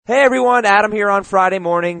Hey everyone, Adam here on Friday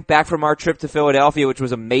morning, back from our trip to Philadelphia, which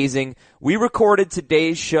was amazing. We recorded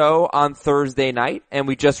today's show on Thursday night, and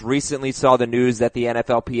we just recently saw the news that the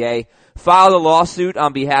NFLPA filed a lawsuit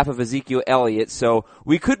on behalf of Ezekiel Elliott, so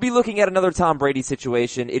we could be looking at another Tom Brady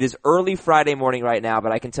situation. It is early Friday morning right now,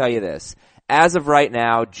 but I can tell you this. As of right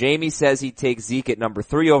now, Jamie says he takes Zeke at number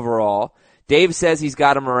 3 overall. Dave says he's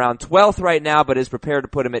got him around 12th right now, but is prepared to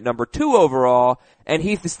put him at number 2 overall. And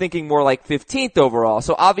Heath is thinking more like 15th overall.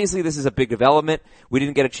 So obviously this is a big development. We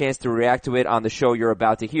didn't get a chance to react to it on the show you're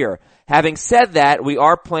about to hear. Having said that, we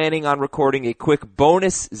are planning on recording a quick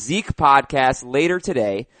bonus Zeke podcast later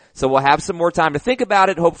today. So we'll have some more time to think about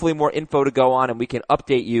it, hopefully more info to go on, and we can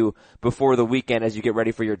update you before the weekend as you get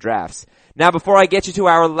ready for your drafts. Now, before I get you to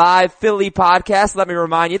our live Philly podcast, let me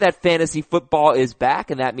remind you that fantasy football is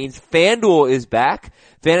back, and that means FanDuel is back.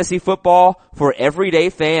 Fantasy football for everyday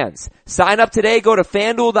fans. Sign up today, go to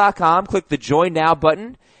FanDuel.com, click the Join Now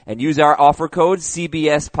button, and use our offer code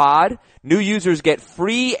CBSPod. New users get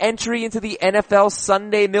free entry into the NFL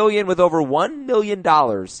Sunday Million with over $1 million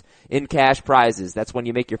in cash prizes. That's when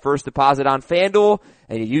you make your first deposit on FanDuel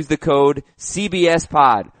and you use the code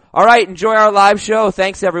CBSPod. All right, enjoy our live show.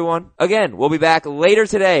 Thanks, everyone. Again, we'll be back later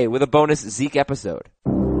today with a bonus Zeke episode.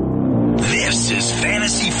 This is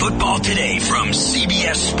Fantasy Football Today from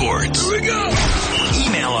CBS Sports. Here we go.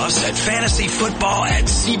 Email us at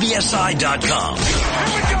fantasyfootball@cbsi.com.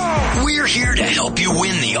 Here we go. We're here to help you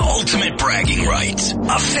win the ultimate bragging rights,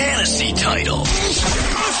 a fantasy title.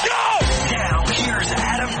 Let's go. Now, here's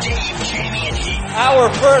Adam, Dave, Jamie, and Heath.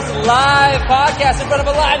 Our first live podcast in front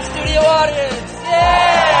of a live studio audience. Yeah!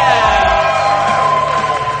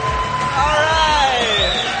 All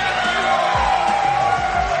right.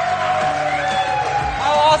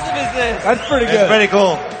 How awesome is this? That's pretty good. It's pretty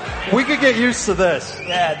cool. We could get used to this.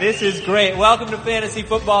 Yeah, this is great. Welcome to Fantasy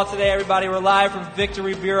Football Today, everybody. We're live from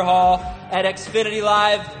Victory Beer Hall at Xfinity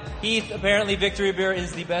Live. Heath, apparently Victory Beer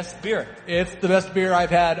is the best beer. It's the best beer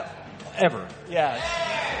I've had ever. Yeah.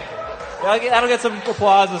 That'll get some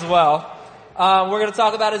applause as well. We're going to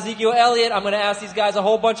talk about Ezekiel Elliott. I'm going to ask these guys a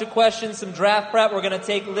whole bunch of questions, some draft prep. We're going to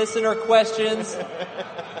take listener questions.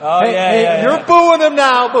 Hey, you're booing him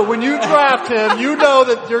now, but when you draft him, you know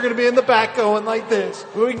that you're going to be in the back going like this,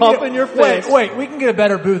 pumping your face. Wait, we can get a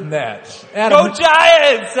better boo than that. Adam, Go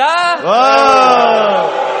Giants, huh?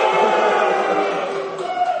 Whoa!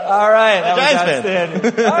 All right. That Giants was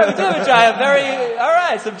outstanding. All right, we do have a Giant. All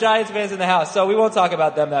right, some Giants fans in the house. So we won't talk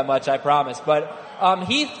about them that much, I promise. But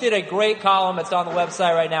Heath did a great column. It's on the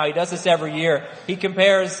website right now. He does this every year. He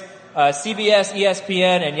compares CBS,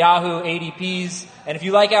 ESPN, and Yahoo ADPs. And if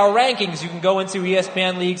you like our rankings, you can go into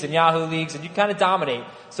ESPN leagues and Yahoo leagues, and you kind of dominate.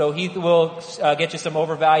 So Heath will get you some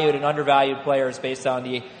overvalued and undervalued players based on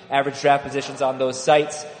the average draft positions on those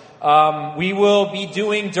sites. We will be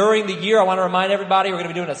doing during the year, I want to remind everybody, we're going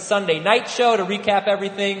to be doing a Sunday night show to recap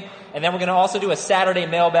everything. And then we're going to also do a Saturday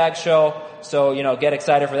mailbag show. So, get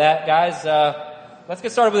excited for that. Guys, let's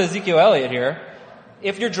get started with Ezekiel Elliott here.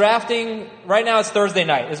 If you're drafting, right now it's Thursday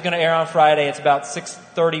night. It's going to air on Friday. It's about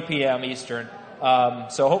 6:30 p.m. Eastern.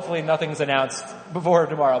 So hopefully nothing's announced before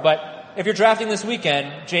tomorrow. But if you're drafting this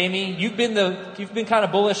weekend, Jamie, you've been kind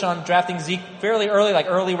of bullish on drafting Zeke fairly early, like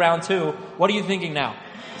early round 2. What are you thinking now?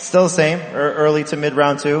 Still the same, early to mid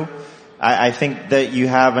round 2. I think that you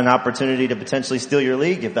have an opportunity to potentially steal your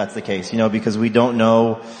league if that's the case, because we don't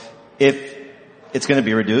know if it's going to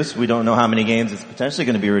be reduced. We don't know how many games it's potentially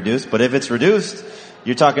going to be reduced. But if it's reduced,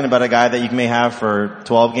 you're talking about a guy that you may have for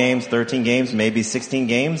 12 games, 13 games, maybe 16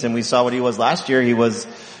 games. And we saw what he was last year. He was,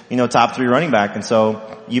 top 3 running back. And so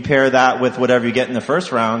you pair that with whatever you get in the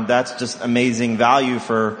first round. That's just amazing value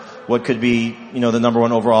for what could be, the number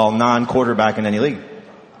 1 overall non-quarterback in any league.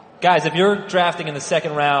 Guys, if you're drafting in the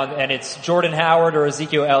second round and it's Jordan Howard or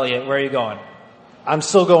Ezekiel Elliott, where are you going? I'm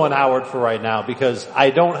still going Howard for right now because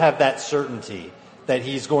I don't have that certainty that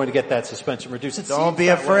he's going to get that suspension reduced. Don't be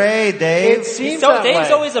afraid, Dave. It seems that Dave's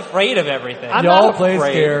way. always afraid of everything. I'm Y'all not play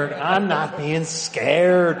afraid. scared. I'm not being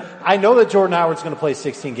scared. I know that Jordan Howard's going to play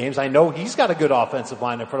 16 games. I know he's got a good offensive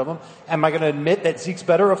line in front of him. Am I going to admit that Zeke's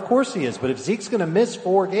better? Of course he is. But if Zeke's going to miss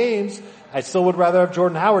 4 games, I still would rather have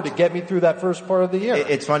Jordan Howard to get me through that first part of the year.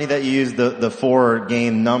 It's funny that you use the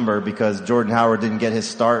 4-game number because Jordan Howard didn't get his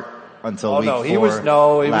start until week 4. He was in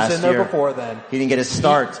there year. before then. He didn't get his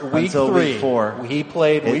start until week 4. He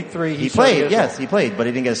played week 3. He played, but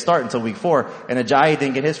he didn't get a start until week 4. And Ajayi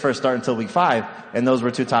didn't get his first start until week 5. And those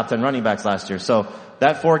were 2 top 10 running backs last year. So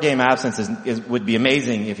that 4-game absence would be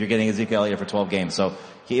amazing if you're getting Ezekiel Elliott for 12 games. So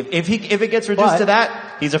if it gets reduced to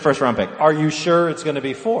that, he's a first round pick. Are you sure it's going to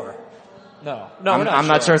be 4? No, I'm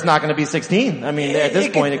not sure it's not going to be 16. I mean, at this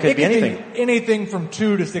point, it could be anything. Anything from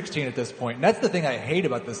 2 to 16 at this point. And that's the thing I hate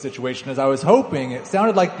about this situation is I was hoping, it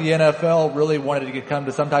sounded like the NFL really wanted to come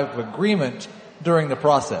to some type of agreement during the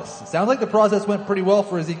process. It sounds like the process went pretty well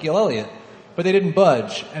for Ezekiel Elliott, but they didn't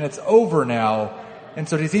budge, and it's over now. And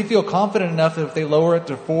so does he feel confident enough that if they lower it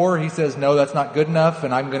to 4, he says, no, that's not good enough,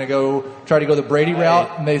 and I'm going to try to go the Brady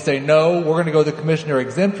route, and they say, no, we're going to go the commissioner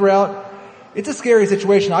exempt route. It's a scary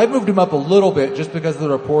situation. I've moved him up a little bit just because of the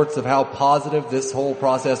reports of how positive this whole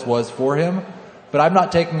process was for him, but I'm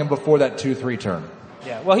not taking him before that 2-3 turn.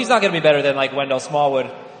 Yeah, well, he's not going to be better than like Wendell Smallwood,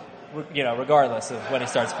 regardless of when he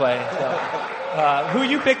starts playing. So, who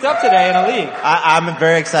you picked up today in a league? I'm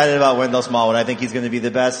very excited about Wendell Smallwood. I think he's going to be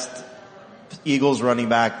the best Eagles running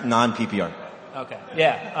back non-PPR. Okay.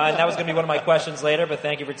 Yeah. And that was going to be one of my questions later, but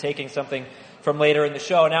thank you for taking something from later in the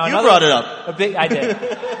show. Now, you brought it up. I did.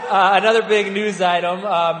 Another big news item.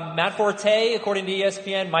 Matt Forte, according to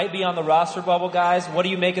ESPN, might be on the roster bubble, guys. What do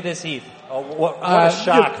you make of this, Heath? What a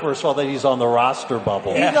shock, first of all, that he's on the roster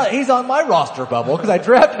bubble. Yeah. He's on my roster bubble because I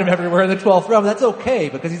drafted him everywhere in the 12th round. That's okay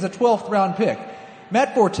because he's a 12th round pick.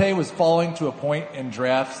 Matt Forte was falling to a point in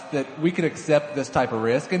drafts that we could accept this type of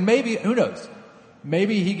risk, and maybe, who knows,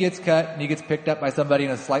 maybe he gets cut and he gets picked up by somebody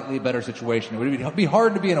in a slightly better situation. It would be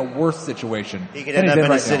hard to be in a worse situation. He could end up in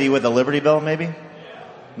a city with a Liberty Bell, maybe?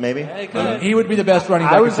 Maybe? Yeah, he would be the best running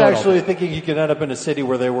back. I was actually thinking he could end up in a city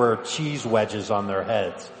where there were cheese wedges on their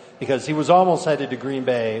heads. Because he was almost headed to Green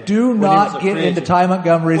Bay. Do not get into Ty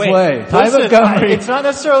Montgomery's way. Ty Montgomery. It's not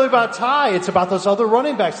necessarily about Ty. It's about those other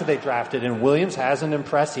running backs that they drafted. And Williams hasn't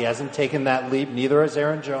impressed. He hasn't taken that leap. Neither has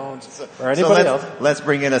Aaron Jones or anybody else. Let's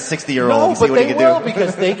bring in a 60-year-old and see what he can do. No, but they will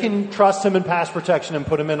because they can trust him in pass protection and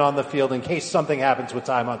put him in on the field in case something happens with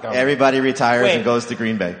Ty Montgomery. Everybody retires and goes to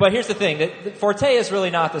Green Bay. But here's the thing. Forte is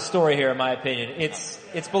really not the story here, in my opinion.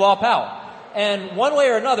 It's Bilal Powell. And one way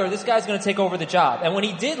or another, this guy's going to take over the job. And when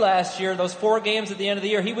he did last year, those 4 games at the end of the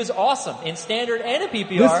year, he was awesome in standard and in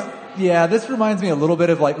PPR. This reminds me a little bit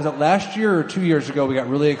of was it last year or 2 years ago we got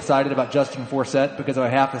really excited about Justin Forsett because of a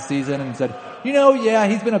half a season and said,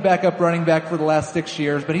 he's been a backup running back for the last 6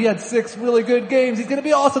 years, but he had 6 really good games. He's going to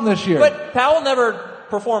be awesome this year. But Powell never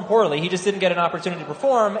performed poorly. He just didn't get an opportunity to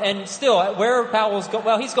perform. And still, where Powell's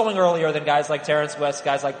he's going earlier than guys like Terrence West,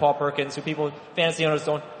 guys like Paul Perkins, who fantasy owners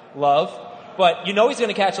don't love. But he's going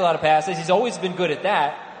to catch a lot of passes. He's always been good at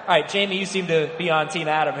that. All right, Jamie, you seem to be on Team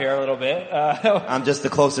Adam here a little bit. I'm just the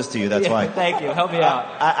closest to you, that's why. Thank you. Help me out.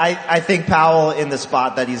 I think Powell, in the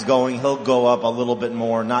spot that he's going, he'll go up a little bit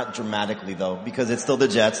more, not dramatically though, because it's still the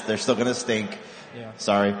Jets. They're still going to stink. Yeah.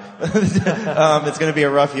 Sorry. It's going to be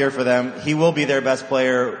a rough year for them. He will be their best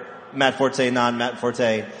player, Matt Forte, non-Matt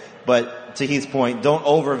Forte. But to Heath's point, don't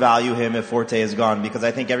overvalue him if Forte is gone, because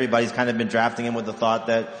I think everybody's kind of been drafting him with the thought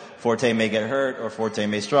that Forte may get hurt or Forte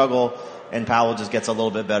may struggle, and Powell just gets a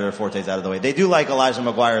little bit better if Forte's out of the way. They do like Elijah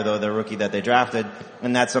McGuire, though, the rookie that they drafted,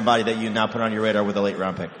 and that's somebody that you now put on your radar with a late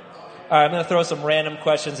round pick. All right, I'm going to throw some random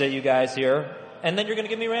questions at you guys here, and then you're going to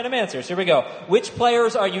give me random answers. Here we go. Which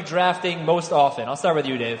players are you drafting most often? I'll start with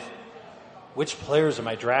you, Dave. Which players am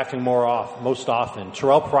I drafting most often?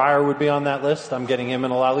 Terrell Pryor would be on that list. I'm getting him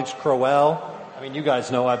in a lot of leagues. Crowell. I mean, you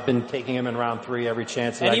guys know I've been taking him in round 3 every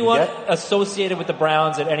chance that Anyone I can get. associated with the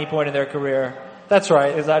Browns at any point in their career? That's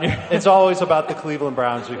right. Is that It's always about the Cleveland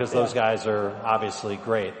Browns because those guys are obviously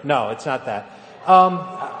great. No, it's not that.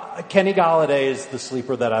 Kenny Golladay is the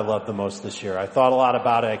sleeper that I love the most this year. I thought a lot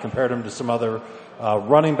about it. I compared him to some other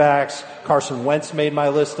running backs. Carson Wentz made my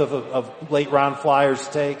list of late round flyers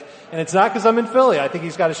to take. And it's not because I'm in Philly. I think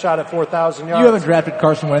he's got a shot at 4,000 yards. You haven't drafted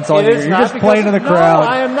Carson Wentz all year. You're just playing to the crowd. No,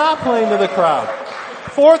 I am not playing to the crowd.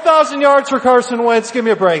 4,000 yards for Carson Wentz. Give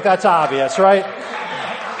me a break. That's obvious, right?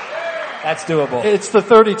 That's doable. It's the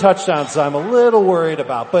 30 touchdowns I'm a little worried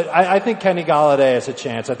about. But I think Kenny Golladay has a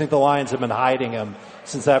chance. I think the Lions have been hiding him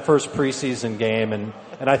since that first preseason game, and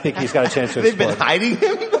I think he's got a chance to explode. They've been hiding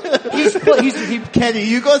him? Kenny,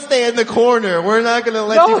 you go stay in the corner. We're not going to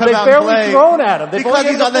let you come out and play. No, they've barely thrown at him. Because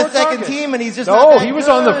he's on the second team and he's just not that good. No, he was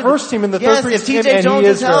on the first team in the third preseason. Yes, if TJ Jones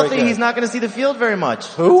is healthy, he's not going to see the field very much.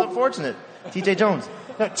 Who? It's unfortunate. TJ Jones.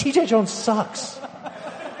 No, TJ Jones sucks.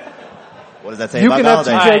 What does that say you about can have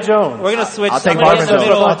Golladay? TJ Jones. We're going to switch. I'll take Marvin Jones.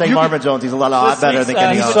 I'll take Marvin Jones. He's a lot better than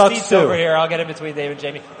Kenny Golladay. He sucks too. Over here. I'll get in between Dave and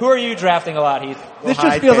Jamie. Who are you drafting a lot, Heath? This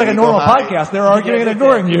just feels like a normal podcast. They're arguing and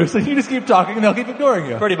ignoring you, so you just keep talking and they'll keep ignoring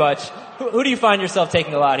you. Pretty much. Who do you find yourself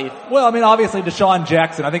taking a lot, Heath? Well, I mean, obviously Deshaun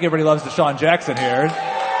Jackson. I think everybody loves Deshaun Jackson here.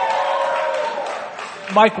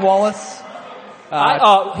 Mike Wallace.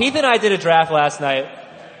 Heath and I did a draft last night.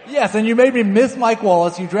 Yes, and you made me miss Mike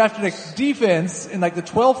Wallace. You drafted a defense in like the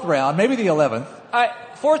 12th round, maybe the 11th.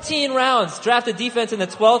 14 rounds, draft a defense in the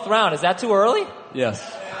 12th round. Is that too early? Yes.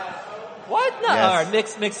 What? No, Yes. all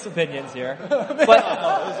right, mixed opinions here. But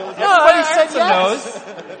everybody said yes.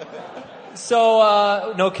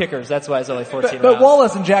 So, no kickers. That's why it's only 14 But rounds.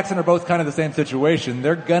 Wallace and Jackson are both kind of the same situation.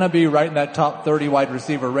 They're going to be right in that top 30 wide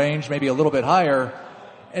receiver range, maybe a little bit higher,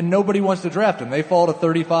 and nobody wants to draft them. They fall to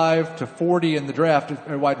 35 to 40 in the draft as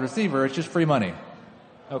a wide receiver. It's just free money.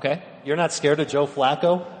 Okay. You're not scared of Joe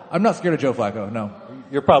Flacco? I'm not scared of Joe Flacco, no.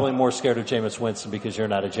 You're probably more scared of Jameis Winston because you're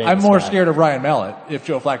not a Jameis I'm more guy. scared of Ryan Mallett if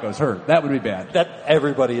Joe Flacco's hurt. That would be bad. That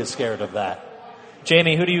everybody is scared of that.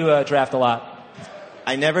 Jamie, who do you draft a lot?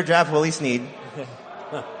 I never draft Willie Snead.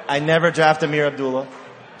 I never draft Amir Abdullah.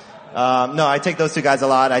 No, I take those two guys a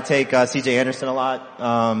lot. I take C.J. Anderson a lot.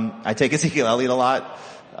 I take Ezekiel Elliott a lot.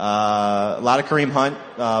 A lot of Kareem Hunt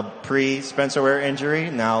pre-Spencer Ware injury.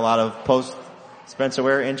 Now a lot of post-Spencer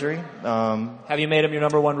Ware injury. Have you made him your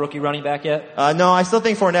number one rookie running back yet? No, I still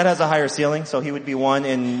think Fournette has a higher ceiling, so he would be 1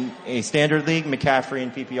 in a standard league, McCaffrey in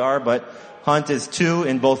PPR, but Hunt is 2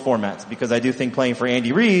 in both formats because I do think playing for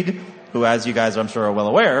Andy Reid, who, as you guys I'm sure are well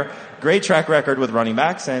aware, great track record with running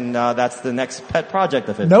backs, and that's the next pet project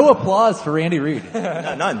of his. No applause for Andy Reid.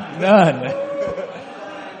 None.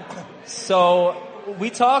 So we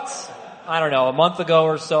talked, I don't know, a month ago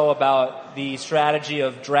or so about the strategy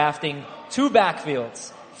of drafting 2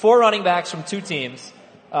 backfields, 4 running backs from 2 teams,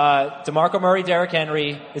 DeMarco Murray, Derrick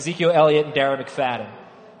Henry, Ezekiel Elliott, and Darren McFadden.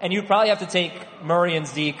 And you'd probably have to take Murray and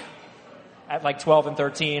Zeke at like 12 and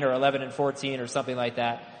 13 or 11 and 14 or something like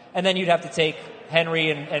that. And then you'd have to take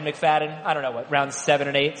Henry and McFadden, I don't know, what, round 7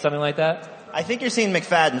 and 8, something like that? I think you're seeing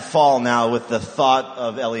McFadden fall now with the thought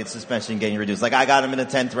of Elliott's suspension getting reduced. Like, I got him in the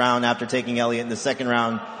 10th round after taking Elliott in the 2nd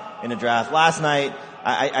round in the draft last night.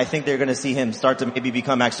 I think they're going to see him start to maybe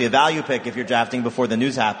become actually a value pick if you're drafting before the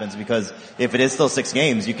news happens, because if it is still 6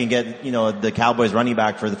 games, you can get, the Cowboys running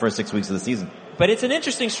back for the first 6 weeks of the season. But it's an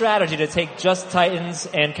interesting strategy to take just Titans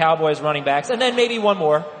and Cowboys running backs, and then maybe one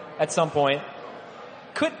more at some point.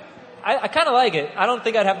 I kind of like it. I don't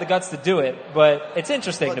think I'd have the guts to do it, but it's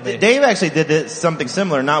interesting to me. Dave actually did something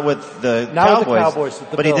similar, not with the Cowboys, with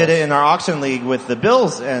the but Bills. he did it in our auction league with the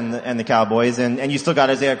Bills and the Cowboys, and you still got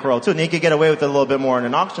Isaiah Crowell too. And he could get away with it a little bit more in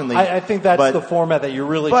an auction league. I think that's the format that you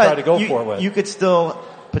really try to go for with. You could still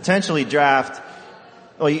potentially draft.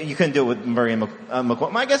 Well, you couldn't do it with Murray and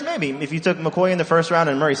McCoy. I guess maybe if you took McCoy in the 1st round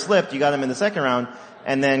and Murray slipped, you got him in the 2nd round,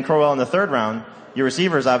 and then Crowell in the 3rd round. Your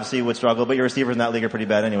receivers obviously would struggle, but your receivers in that league are pretty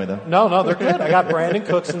bad anyway, though. No, they're good. I got Brandon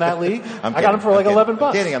Cooks in that league. I got him for like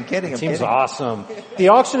 $11. I'm kidding. The team's awesome. The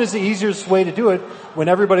auction is the easiest way to do it when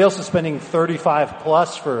everybody else is spending 35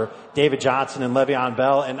 plus for David Johnson and Le'Veon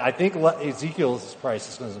Bell, and I think Ezekiel's price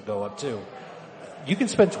is going to go up too. You can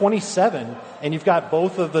spend 27 and you've got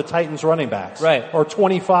both of the Titans running backs. Right. Or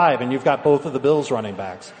 25 and you've got both of the Bills running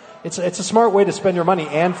backs. It's a smart way to spend your money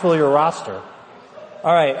and fill your roster.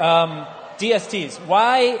 All right, DSTs.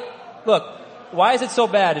 Why is it so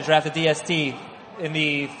bad to draft a DST in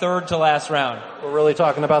the 3rd to last round? We're really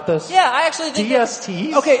talking about this? Yeah, I actually think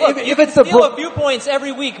DSTs? Okay, Look, if you it's can the steal a few points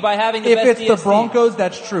every week by having the best If it's DST. the Broncos,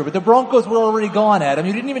 that's true. But the Broncos were already gone, Adam.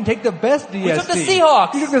 You didn't even take the best DST. We took the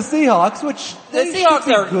Seahawks. You took the Seahawks, which The they Seahawks should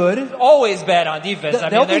be are good. always bad on defense.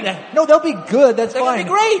 They'll be good. That's They're fine. gonna be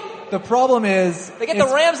great. The problem is They get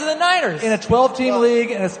the Rams and the Niners. in a 12-team league,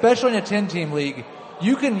 and especially in a 10-team league.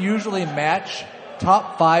 You can usually match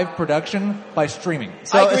top 5 production by streaming.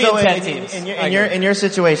 I agree in 10 teams. In your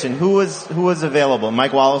situation, who was available?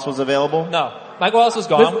 Mike Wallace was available? No. Mike Wallace was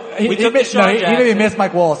gone. We took he Deshaun Jackson. maybe missed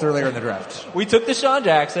Mike Wallace earlier in the draft. We took Deshaun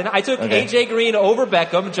Jackson. I took Okay. AJ Green over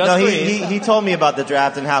Beckham. Just No, Green. he told me about the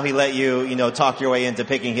draft and how he let you talk your way into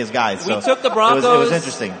picking his guys. We So took the It Broncos. was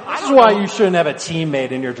interesting. This is why you shouldn't have a teammate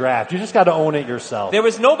in your draft. You just got to own it yourself. There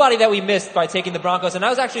was nobody that we missed by taking the Broncos, and I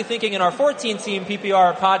was actually thinking in our 14-team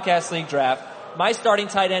PPR podcast league draft, my starting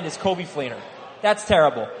tight end is Coby Fleener. That's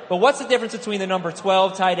terrible. But what's the difference between the number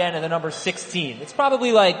 12 tight end and the number 16? It's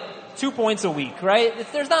probably like 2 points a week, right?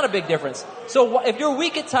 There's not a big difference. So if you're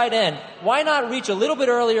weak at tight end, why not reach a little bit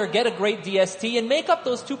earlier, get a great DST, and make up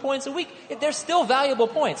those 2 points a week? There's still valuable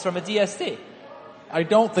points from a DST. I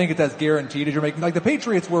don't think it's as guaranteed as you're making. Like the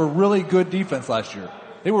Patriots were a really good defense last year.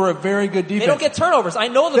 They were a very good defense. They don't get turnovers. I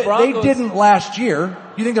know the Broncos. They didn't last year.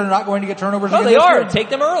 You think they're not going to get turnovers? No, again they this are. year? Take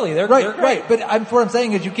them early. They're Right, great. right. But what I'm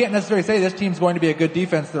saying is you can't necessarily say this team's going to be a good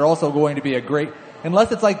defense. They're also going to be a great,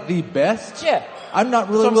 unless it's like the best. Yeah. I'm not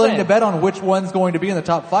really That's what I'm willing saying. to bet on which one's going to be in the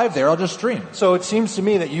top 5 there. I'll just stream. So it seems to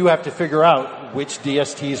me that you have to figure out which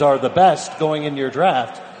DSTs are the best going into your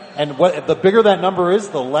draft. And the bigger that number is,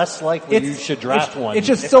 the less likely you should draft one. It's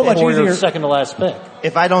just so much for easier. your second to last pick.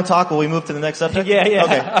 If I don't talk, will we move to the next subject? Yeah.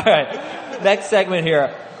 Okay. All right. Next segment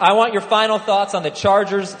here. I want your final thoughts on the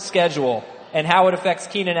Chargers' schedule and how it affects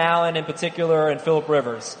Keenan Allen in particular and Phillip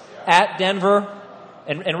Rivers. At Denver,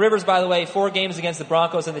 and Rivers, by the way, 4 games against the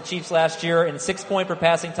Broncos and the Chiefs last year in 6-point per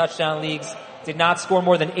passing touchdown leagues, did not score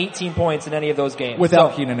more than 18 points in any of those games.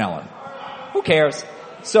 Without Keenan Allen. Who cares?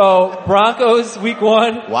 So, Broncos, week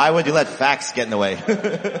 1. Why would you let facts get in the way?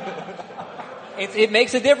 It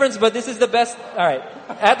makes a difference, but this is the best. All right.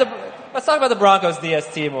 Let's talk about the Broncos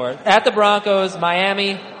DST more. At the Broncos,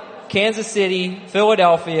 Miami, Kansas City,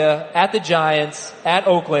 Philadelphia, at the Giants, at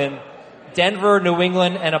Oakland, Denver, New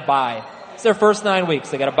England, and a bye. It's their first 9 weeks.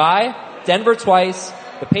 They got a bye, Denver twice,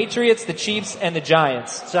 the Patriots, the Chiefs, and the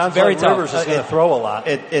Giants. Sounds very like tough. Rivers is going to throw a lot.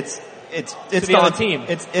 It's the other team.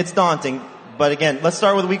 It's daunting. But again, let's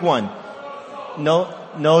start with week 1.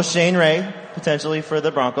 No Shane Ray, potentially, for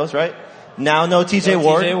the Broncos, right? Now no TJ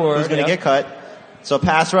Ward, who's going to get cut. So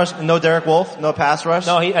pass rush, no Derek Wolfe, no pass rush.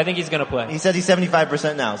 No, I think he's going to play. He said he's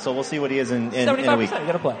 75% now, so we'll see what he is in a week. 75%, he's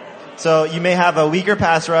going to play. So you may have a weaker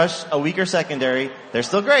pass rush, a weaker secondary. They're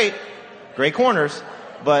still great corners,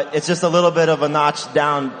 but it's just a little bit of a notch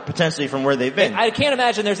down potentially from where they've been. I can't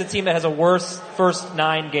imagine there's a team that has a worse first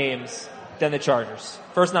 9 games than the Chargers.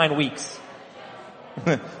 First 9 weeks.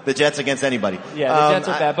 The Jets against anybody. Yeah, the Jets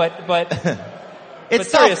are bad, but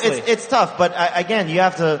it's but tough. seriously. It's tough, but again, you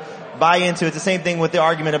have to buy into it. It's the same thing with the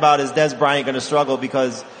argument about is Dez Bryant going to struggle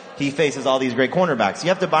because he faces all these great cornerbacks. You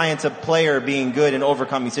have to buy into player being good and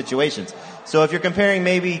overcoming situations. So if you're comparing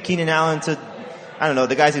maybe Keenan Allen to, I don't know,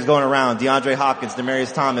 the guys he's going around, DeAndre Hopkins,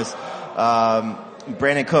 Demaryius Thomas,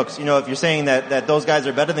 Brandon Cooks, if you're saying that those guys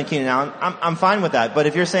are better than Keenan Allen, I'm fine with that. But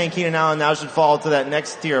if you're saying Keenan Allen now should fall to that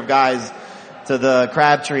next tier of guys, to the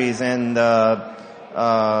Crabtrees and Devontae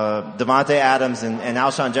Adams and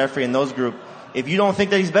Alshon Jeffrey and those group, if you don't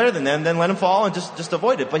think that he's better than them, then let him fall and just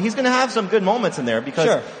avoid it. But he's going to have some good moments in there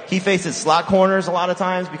because he faces slot corners a lot of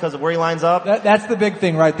times because of where he lines up. That's the big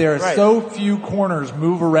thing right there. Right. So few corners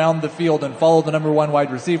move around the field and follow the number 1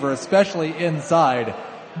 wide receiver, especially inside.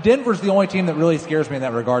 Denver's the only team that really scares me in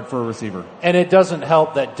that regard for a receiver. And it doesn't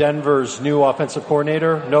help that Denver's new offensive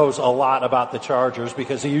coordinator knows a lot about the Chargers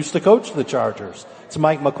because he used to coach the Chargers. It's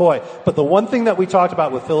Mike McCoy. But the one thing that we talked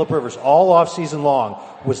about with Phillip Rivers all offseason long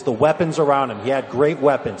was the weapons around him. He had great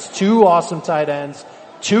weapons. 2 awesome tight ends,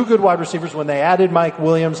 2 good wide receivers. When they added Mike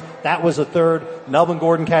Williams, that was a third. Melvin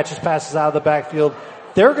Gordon catches passes out of the backfield.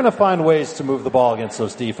 They're going to find ways to move the ball against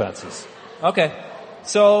those defenses. Okay.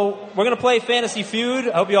 So we're going to play Fantasy Feud.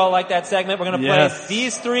 I hope you all like that segment. We're going to play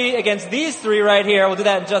these 3 against these 3 right here. We'll do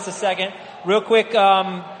that in just a second. Real quick,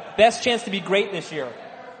 best chance to be great this year.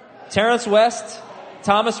 Terrence West,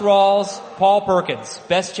 Thomas Rawls, Paul Perkins.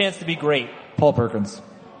 Best chance to be great. Paul Perkins.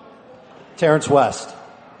 Terrence West.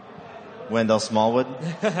 Wendell Smallwood.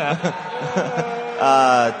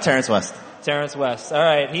 Terrence West. Terrence West. All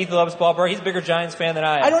right. Heath loves Paul Perkins. He's a bigger Giants fan than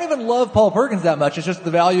I am. I don't even love Paul Perkins that much. It's just the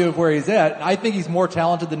value of where he's at. I think he's more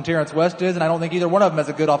talented than Terrence West is, and I don't think either one of them has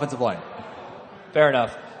a good offensive line. Fair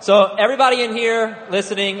enough. So everybody in here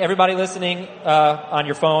listening, on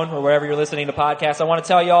your phone or wherever you're listening to podcasts, I want to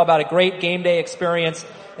tell you all about a great game day experience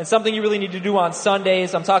and something you really need to do on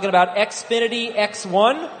Sundays. I'm talking about Xfinity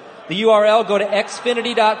X1. The URL, go to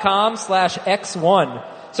xfinity.com/X1.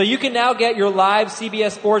 So you can now get your live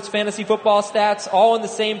CBS Sports fantasy football stats all in the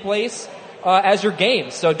same place as your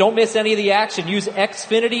games. So don't miss any of the action. Use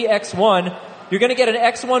Xfinity X1. You're going to get an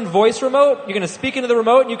X1 voice remote. You're going to speak into the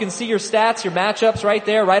remote and you can see your stats, your matchups right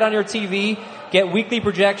there, right on your TV. Get weekly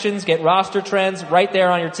projections, get roster trends right there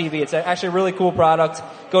on your TV. It's actually a really cool product.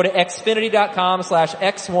 Go to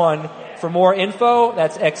xfinity.com/X1 for more info.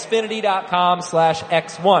 That's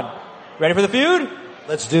xfinity.com/X1. Ready for the feud?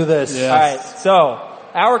 Let's do this. Yes. All right. So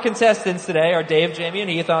our contestants today are Dave, Jamie, and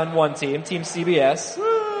Heath on one team, Team CBS.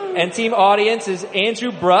 Woo. And team audience is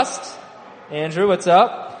Andrew Brust. Andrew, what's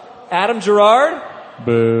up? Adam Gerard.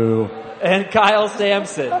 Boo. And Kyle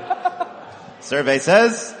Sampson. Survey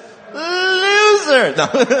says, loser. No.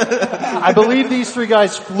 I believe these 3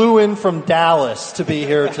 guys flew in from Dallas to be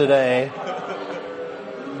here today.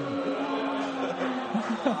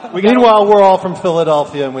 Meanwhile, we're all from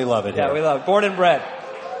Philadelphia and we love it here. Yeah, we love it. Born and bred.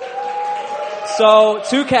 So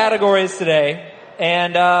 2 categories today.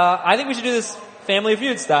 And I think we should do this Family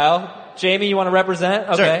Feud style. Jamie, you want to represent?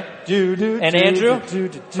 Okay. Sure. And Andrew?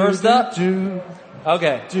 First up?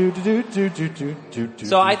 Okay.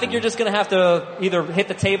 So I think you're just going to have to either hit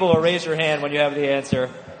the table or raise your hand when you have the answer.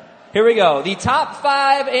 Here we go. The top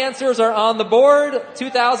 5 answers are on the board.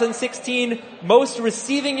 2016 most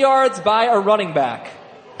receiving yards by a running back.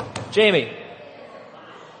 Jamie.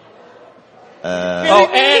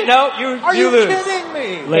 Are you lose. kidding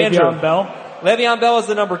me? Andrew. Le'Veon Bell. Le'Veon Bell is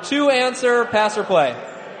the number 2 answer. Pass or play?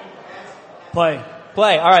 Play.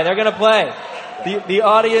 Play. All right, they're going to play. The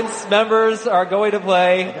audience members are going to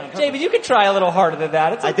play. Jamie, you can try a little harder than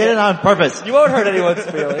that. It's okay. I did it on purpose. You won't hurt anyone's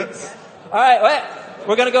feelings. All right, wait.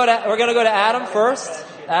 We're going to go to Adam first.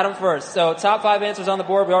 Adam first. So top 5 answers on the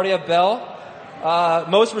board. We already have Bell.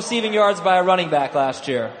 Most receiving yards by a running back last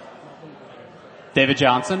year. David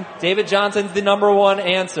Johnson. David Johnson's the number 1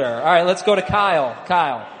 answer. All right, let's go to Kyle.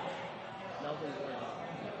 Kyle.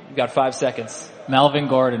 You've got 5 seconds. Melvin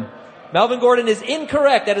Gordon. Melvin Gordon is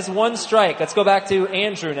incorrect. That is 1 strike. Let's go back to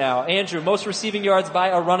Andrew now. Andrew, most receiving yards by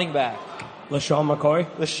a running back. LaShawn McCoy.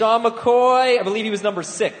 LaShawn McCoy, I believe he was number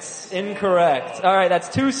 6. Incorrect. All right, that's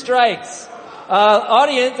 2 strikes.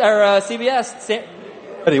 Audience, or CBS.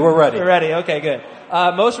 We're ready. We're ready. Okay, good.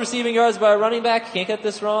 Most receiving yards by a running back. Can't get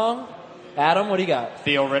this wrong. Adam, what do you got?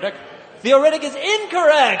 Theo Riddick. Theo Riddick is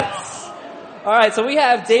incorrect. All right, so we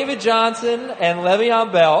have David Johnson and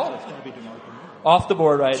Le'Veon Bell off the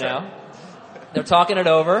board right now. They're talking it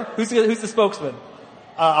over. Who's the spokesman?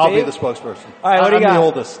 I'll Dave? be the spokesperson. All right, what do you got? I'm the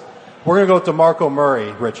oldest. We're going to go with DeMarco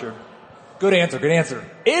Murray, Richard. Good answer. Good answer.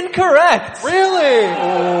 Incorrect. Really? They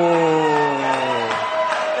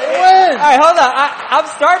win. All right, hold on. I'm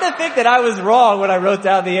starting to think that I was wrong when I wrote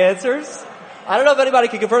down the answers. I don't know if anybody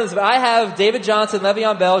can confirm this, but I have David Johnson,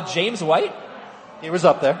 Le'Veon Bell, James White. He was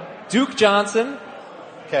up there. Duke Johnson.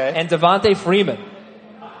 Okay. And Devontae Freeman.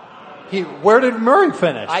 Where did Murray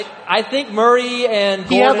finish? I think Murray and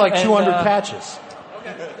he Gordon had like 200 and, catches.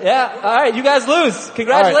 Yeah. All right, you guys lose.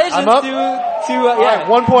 Congratulations I'm up. to All yeah. right,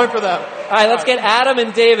 1 point for them. All right, let's get Adam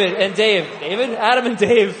and David Adam and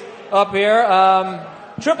Dave up here.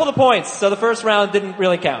 Triple the points. So the first round didn't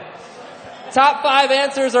really count. Top 5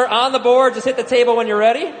 answers are on the board. Just hit the table when you're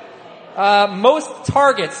ready. Most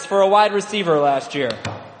targets for a wide receiver last year.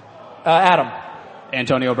 Adam.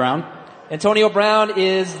 Antonio Brown. Antonio Brown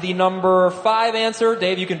is the number 5 answer.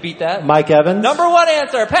 Dave, you can beat that. Mike Evans. Number 1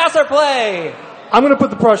 answer. Pass or play? I'm going to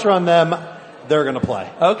put the pressure on them. They're going to play.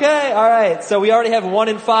 Okay, all right. So we already have 1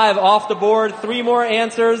 and 5 off the board. 3 more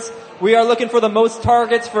answers. We are looking for the most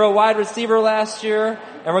targets for a wide receiver last year.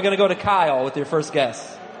 And we're going to go to Kyle with your first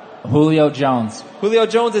guess. Julio Jones. Julio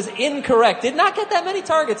Jones is incorrect. Did not get that many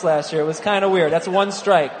targets last year. It was kind of weird. That's 1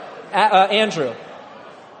 strike. Andrew.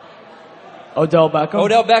 Odell Beckham.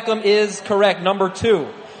 Odell Beckham is correct. Number 2.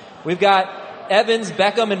 We've got Evans,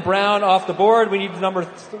 Beckham, and Brown off the board. We need number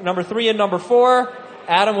 3 and number 4.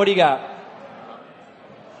 Adam, what do you got?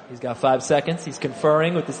 He's got 5 seconds. He's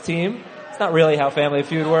conferring with his team. It's not really how Family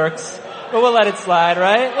Feud works. But we'll let it slide,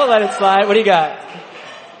 right? We'll let it slide. What do you got?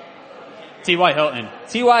 T.Y. Hilton.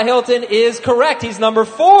 T.Y. Hilton is correct. He's number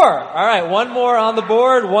 4. All right, 1 more on the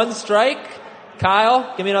board. 1 strike.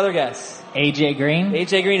 Kyle, give me another guess. A.J. Green.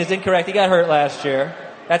 A.J. Green is incorrect. He got hurt last year.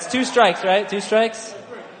 That's 2 strikes, right? 2 strikes?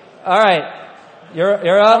 All right. You're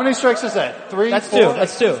up. How many strikes is that? 3? That's 4? 2.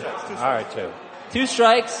 That's 2. All right, 2. 2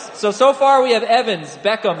 strikes. So far we have Evans,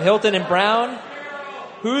 Beckham, Hilton, and Brown.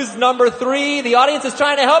 Who's number 3? The audience is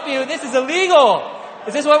trying to help you. This is illegal.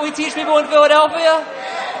 Is this what we teach people in Philadelphia?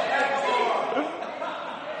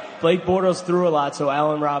 Blake Bortles threw a lot, so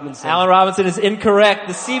Allen Robinson. Allen Robinson is incorrect.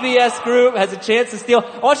 The CBS group has a chance to steal.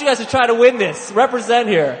 I want you guys to try to win this. Represent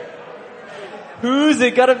here. Who's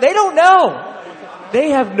it gonna? They don't know.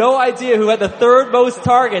 They have no idea who had the 3rd most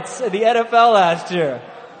targets in the NFL last year.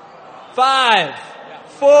 5,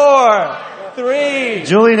 4, 3.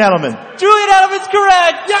 Julian Edelman. Julian Edelman's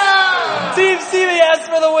correct. Yeah! Team CBS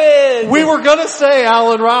for the win. We were going to say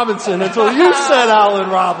Allen Robinson until you said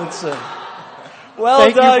Allen Robinson. Well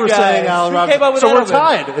Thank done, you for guys. saying Allen Who Robinson. came up with So we're Edelman?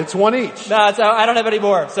 tied. It's 1 each. No, I don't have any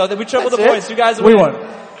more. So we tripled the That's points. it? You guys We win. won.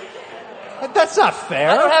 That's not fair.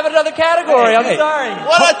 I don't have another category. I'm Hey. sorry.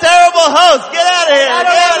 What a terrible host! Get out of here! I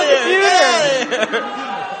don't have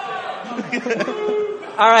a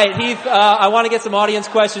computer. All right, Heath, I want to get some audience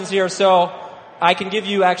questions here, so I can give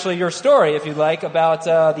you actually your story, if you'd like, about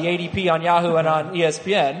the ADP on Yahoo and on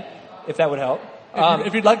ESPN, if that would help.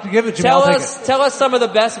 If you'd like to give it to me, I'll take it. Tell us some of the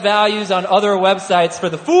best values on other websites for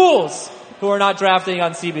the fools who are not drafting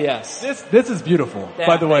on CBS. This is beautiful, Yeah,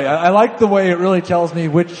 by the way. thank you. I like the way it really tells me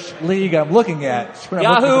which league I'm looking at. When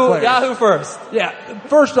I'm looking at the players. Yahoo first. Yeah.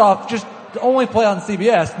 First off, just only play on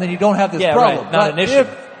CBS, and then you don't have this Yeah, problem. right. Not But an issue. if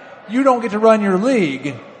you don't get to run your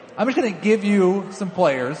league, I'm just going to give you some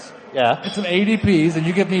players Yeah. and some ADPs, and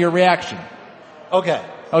you give me your reaction. Okay.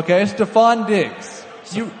 Okay, Stephon Diggs.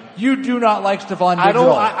 You do not like Stephon Diggs I at don't.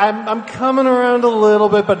 all. I'm coming around a little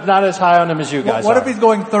bit, but not as high on him as you guys What are. if he's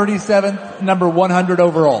going 37th, number 100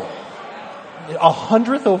 overall?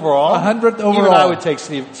 100th overall? 100th overall. Even I would take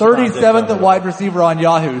Steve. 37th at wide receiver on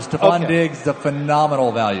Yahoo. Stephon Okay. Diggs is a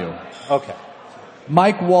phenomenal value. Okay.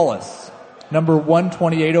 Mike Wallace, number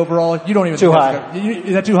 128 overall. You don't even Too think high. that's good.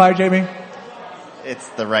 Is that too high, Jamie? It's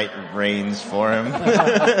the right range for him.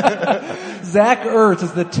 Zach Ertz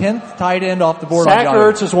is the 10th tight end off the board. Zach on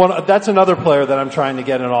Yahoo. Ertz is that's another player that I'm trying to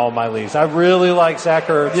get in all of my leagues. I really like Zach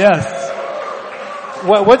Ertz. Yes.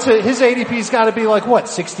 His ADP's got to be like what,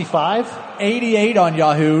 65? 88 on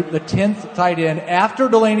Yahoo, the 10th tight end after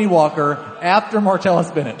Delaney Walker, after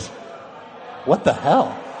Martellus Bennett. What the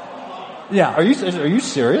hell? Yeah. Are you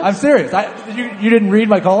serious? I'm serious. You didn't read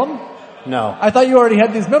my column? No. I thought you already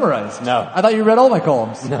had these memorized. No. I thought you read all my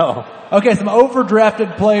columns. No. Okay, some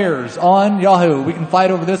overdrafted players on Yahoo. We can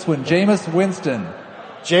fight over this one. Jameis Winston.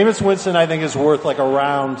 Jameis Winston, I think, is worth like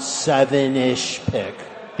around 7-ish pick.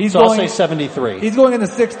 I'll say 73. He's going in the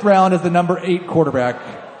 6th round as the number 8 quarterback.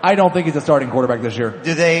 I don't think he's a starting quarterback this year.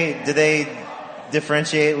 Do they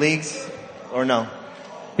differentiate leagues or no?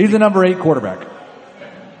 He's the number 8 quarterback.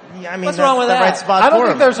 Yeah, I mean, What's that's wrong with the that? right spot I don't for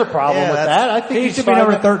think him. there's a problem with that. I think He he's should be fine.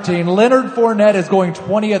 number 13. Leonard Fournette is going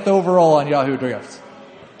 20th overall on Yahoo drafts.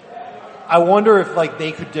 I wonder if like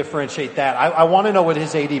they could differentiate that. I want to know what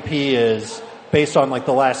his ADP is based on like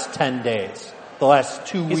the last 10 days, the last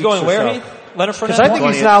 2 weeks. He's going or where, so. Heath? Leonard Fournette? Because I think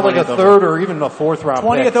he's now like a 3rd or even a 4th round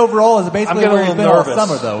 20th pick. overall is basically I'm getting where a he's been little all nervous.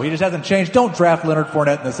 summer, though. He just hasn't changed. Don't draft Leonard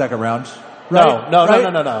Fournette in the 2nd round. No, Right? no,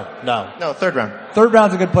 Right? no. No, 3rd round. 3rd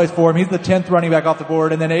round's a good place for him. He's the 10th running back off the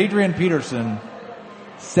board. And then Adrian Peterson,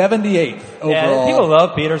 78th overall. Yeah, people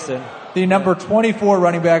love Peterson. The number 24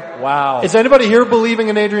 running back. Wow. Is anybody here believing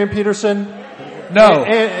in Adrian Peterson? No.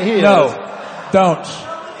 He is. No. Don't.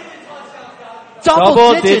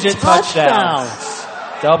 Double-digit touchdowns.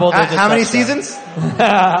 Double-digit How many touchdowns. seasons?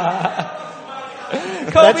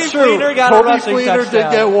 Kobe That's true. Fleener got a Kobe rushing Fleener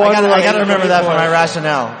touchdown. did get one. I gotta remember that for my points.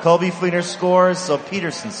 rationale. Kobe Fleener scores, so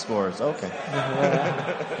Peterson scores. Okay.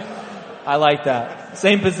 I like that.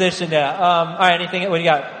 Same position, yeah. All right, anything? What do you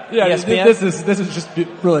got? Yeah, ESPN? this is just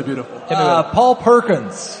really beautiful. me with it. Paul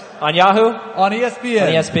Perkins On Yahoo? on ESPN.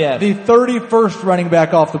 On ESPN. The 31st running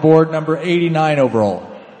back off the board, number 89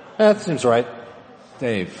 overall. That seems right.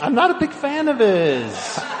 Dave. I'm not a big fan of his.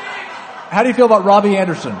 How do you feel about Robbie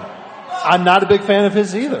Anderson? I'm not a big fan of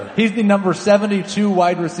his either. He's the number 72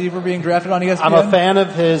 wide receiver being drafted on ESPN. I'm a fan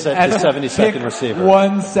of his at the 72nd pick receiver.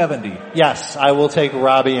 170. Yes, I will take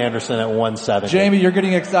Robbie Anderson at 170. Jamie, you're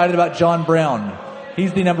getting excited about John Brown.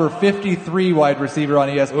 He's the number 53 wide receiver on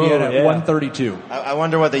ESPN at 132. I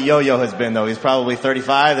wonder what the yo-yo has been, though. He's probably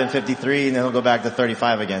 35, then 53, and then he'll go back to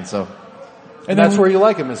 35 again. So, And that's where you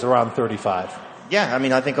like him, is around 35. yeah, I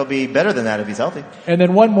mean, I think he'll be better than that if he's healthy. And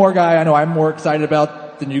then one more guy I know I'm more excited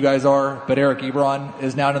about than you guys are, but Eric Ebron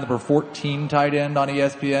is now number 14 tight end on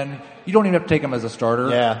ESPN. You don't even have to take him as a starter.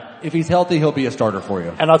 Yeah. If he's healthy, he'll be a starter for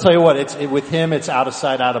you. And I'll tell you what, with him, it's out of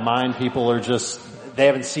sight, out of mind. People are they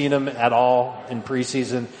haven't seen him at all in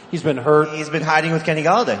preseason. He's been hurt. He's been hiding with Kenny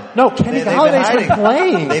Galladay. No, Kenny They've been Galladay's been hiding.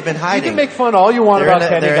 playing. They've been hiding. You can make fun all you want about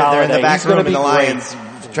Kenny Galladay. They're in the back He's going room to in be the great. Lions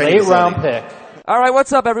training Late round facility. pick. All right,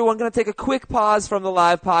 what's up, everyone? Going to take a quick pause from the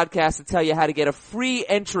live podcast to tell you how to get a free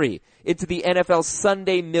entry into the NFL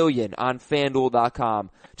Sunday Million on FanDuel.com.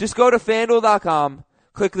 Just go to FanDuel.com,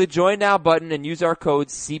 click the Join Now button, and use our code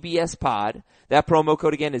CBSPod. That promo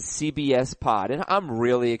code again is CBSPod. And I'm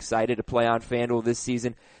really excited to play on FanDuel this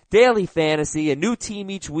season. Daily fantasy, a new team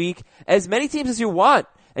each week, as many teams as you want.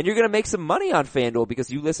 And you're going to make some money on FanDuel because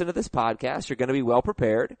you listen to this podcast. You're going to be well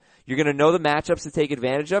prepared. You're going to know the matchups to take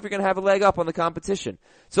advantage of. You're going to have a leg up on the competition.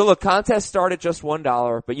 So look, contests start at just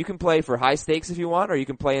 $1, but you can play for high stakes if you want, or you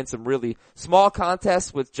can play in some really small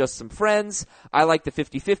contests with just some friends. I like the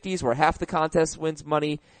 50-50s where half the contest wins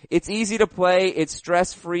money. It's easy to play. It's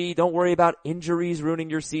stress-free. Don't worry about injuries ruining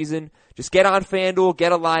your season. Just get on FanDuel,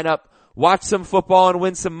 get a lineup, watch some football, and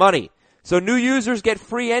win some money. So new users get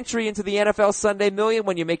free entry into the NFL Sunday Million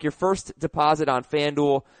when you make your first deposit on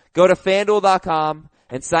FanDuel. Go to FanDuel.com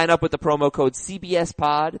and sign up with the promo code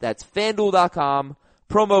CBSPod. That's FanDuel.com,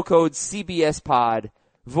 promo code CBSPod,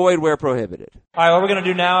 void where prohibited. All right, what we're going to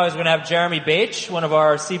do now is we're going to have Jeremy Bache, one of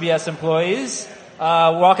our CBS employees,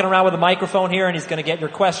 walking around with a microphone here, and he's going to get your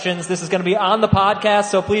questions. This is going to be on the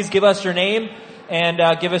podcast, so please give us your name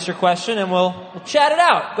and give us your question, and we'll chat it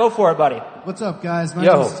out. Go for it, buddy. What's up, guys?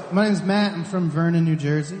 My name's Matt. I'm from Vernon, New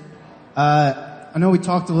Jersey. I know we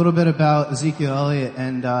talked a little bit about Ezekiel Elliott,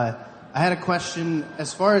 and I had a question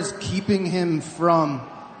as far as keeping him from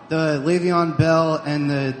the Le'Veon Bell and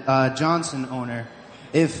the Johnson owner.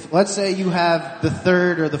 If, let's say, you have the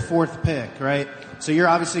 3rd or the 4th pick, right? So you're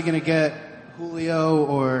obviously going to get Julio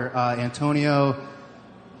or Antonio.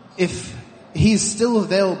 If he's still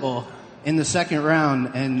available in the 2nd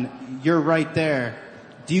round and you're right there,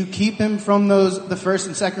 do you keep him from the 1st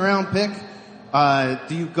and 2nd round pick?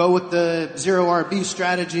 Do you go with the zero RB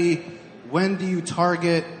strategy? When do you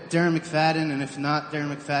target Darren McFadden? And if not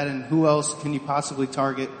Darren McFadden, who else can you possibly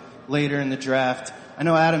target later in the draft? I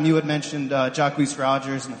know, Adam, you had mentioned Jacquizz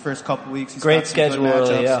Rodgers in the first couple weeks. He's Great got some good schedule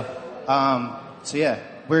early, matchups. So yeah,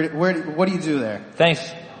 what do you do there? Thanks.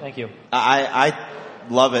 Thank you. I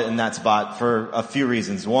love it in that spot for a few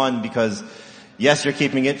reasons. One, because yes, you're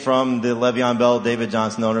keeping it from the Le'Veon Bell, David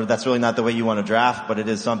Johnson owner. That's really not the way you want to draft, but it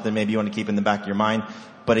is something maybe you want to keep in the back of your mind.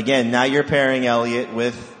 But again, now you're pairing Elliott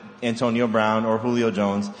with Antonio Brown or Julio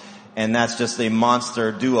Jones, and that's just a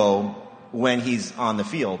monster duo when he's on the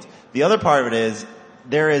field. The other part of it is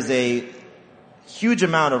there is a huge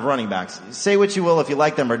amount of running backs. Say what you will if you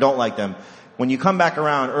like them or don't like them. When you come back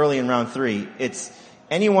around early in round 3, it's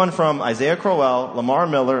anyone from Isaiah Crowell, Lamar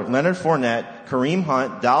Miller, Leonard Fournette, Kareem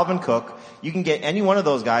Hunt, Dalvin Cook. You can get any one of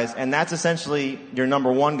those guys, and that's essentially your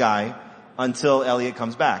number one guy until Elliott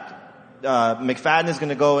comes back. McFadden is going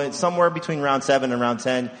to go in somewhere between round 7 and round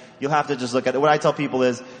 10. You'll have to just look at it. What I tell people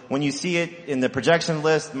is when you see it in the projection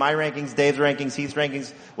list, my rankings, Dave's rankings, Heath's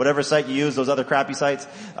rankings, whatever site you use, those other crappy sites,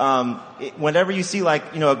 whenever you see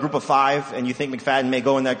a group of 5 and you think McFadden may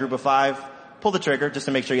go in that group of 5, pull the trigger just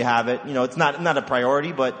to make sure you have it. It's not a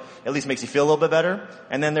priority, but at least makes you feel a little bit better.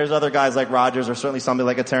 And then there's other guys like Rodgers or certainly somebody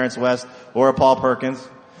like a Terrence West or a Paul Perkins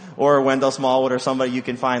or a Wendell Smallwood or somebody you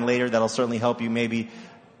can find later that'll certainly help you maybe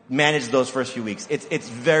manage those first few weeks. It's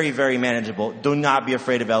very, very manageable. Do not be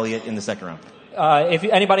afraid of Elliott in the second round. If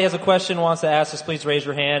anybody has a question, wants to ask us, please raise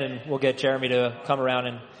your hand and we'll get Jeremy to come around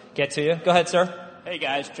and get to you. Go ahead, sir. Hey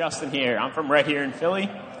guys, Justin here. I'm from right here in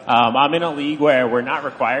Philly. I'm in a league where we're not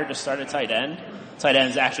required to start a tight end. Tight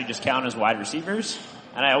ends actually just count as wide receivers.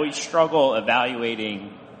 And I always struggle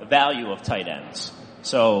evaluating the value of tight ends.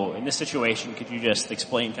 So in this situation, could you just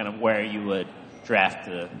explain kind of where you would draft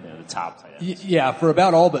the top tight ends? Yeah, for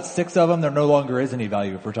about all but 6 of them, there no longer is any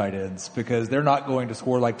value for tight ends because they're not going to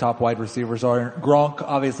score like top wide receivers are. Gronk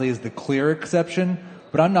obviously is the clear exception,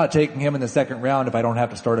 but I'm not taking him in the second round if I don't have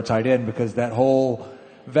to start a tight end because that whole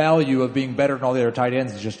value of being better than all the other tight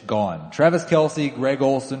ends is just gone. Travis Kelce, Greg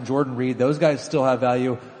Olsen, Jordan Reed, those guys still have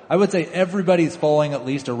value. I would say everybody's falling at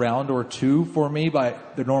least a round or 2 for me by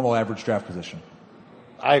the normal average draft position.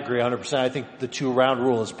 I agree 100%. I think the 2-round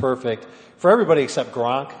rule is perfect for everybody except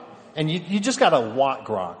Gronk. And you just gotta want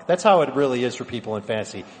Gronk. That's how it really is for people in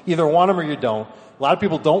fantasy. Either want him or you don't. A lot of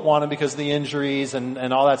people don't want him because of the injuries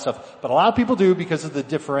and all that stuff. But a lot of people do because of the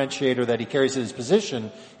differentiator that he carries in his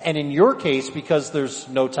position. And in your case, because there's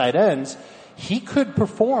no tight ends, he could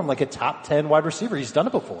perform like a top 10 wide receiver. He's done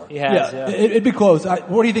it before. He has, yeah. It'd be close.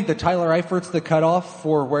 What do you think, the Tyler Eifert's the cutoff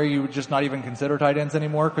for where you would just not even consider tight ends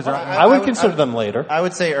anymore? Because I would consider them later. I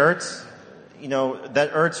would say Ertz.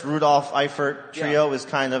 That Ertz, Rudolph, Eifert trio is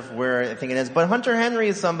kind of where I think it is. But Hunter Henry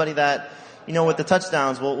is somebody that, with the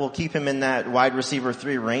touchdowns, we'll keep him in that wide receiver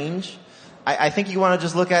 3 range. I think you want to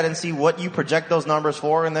just look at it and see what you project those numbers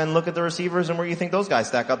for and then look at the receivers and where you think those guys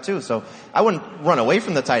stack up too. So I wouldn't run away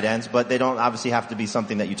from the tight ends, but they don't obviously have to be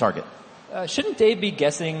something that you target. Shouldn't Dave be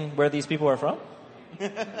guessing where these people are from?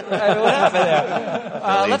 What happened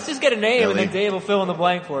there? Let's just get a name and then Dave will fill in the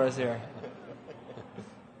blank for us here.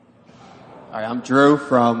 All right, I'm Drew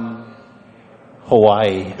from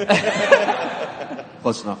Hawaii.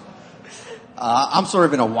 Close enough. I'm sort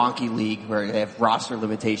of in a wonky league where they have roster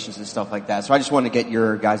limitations and stuff like that. So I just wanted to get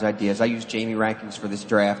your guys' ideas. I use Jamie rankings for this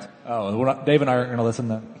draft. Oh, Dave and I aren't going to listen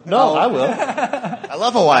then. No, I will. I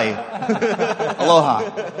love Hawaii.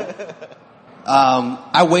 Aloha.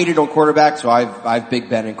 I waited on quarterback, so I've Big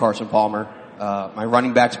Ben and Carson Palmer. My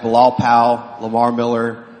running backs, Bilal Powell, Lamar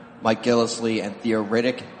Miller, Mike Gillislee, and Theo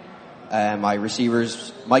Riddick. And my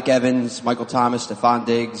receivers, Mike Evans, Michael Thomas, Stephon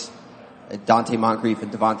Diggs, Dante Moncrief,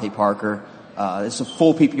 and Devontae Parker. It's a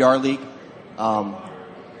full PPR league.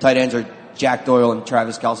 Tight ends are Jack Doyle and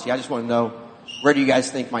Travis Kelce. I just want to know, where do you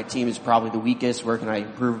guys think my team is probably the weakest? Where can I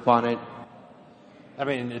improve upon it? I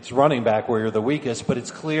mean, it's running back where you're the weakest, but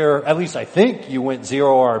it's clear, at least I think you went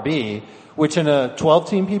 0 RB, which in a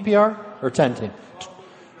 12-team PPR or 10-team?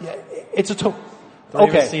 Yeah, it's a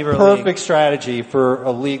perfect league. Strategy for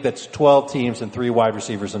a league that's 12 teams and 3 wide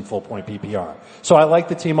receivers in full point PPR. So I like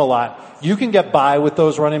the team a lot. You can get by with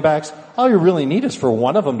those running backs. All you really need is for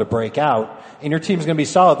one of them to break out, and your team's going to be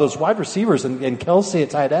solid. Those wide receivers and Kelce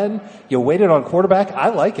at tight end, you waited on quarterback. I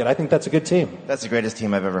like it. I think that's a good team. That's the greatest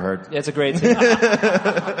team I've ever heard. It's a great team.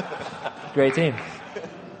 Great team.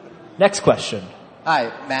 Next question.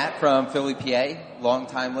 Hi, Matt from Philly, PA.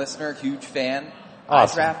 Long-time listener, huge fan.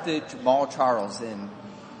 Awesome. I drafted Jamal Charles in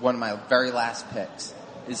one of my very last picks.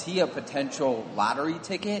 Is he a potential lottery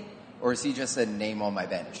ticket, or is he just a name on my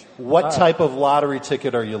bench? What type of lottery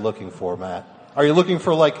ticket are you looking for, Matt? Are you looking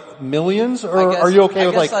for like millions, or I guess- are you okay I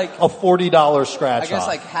with guess, like a $40 scratch I guess off?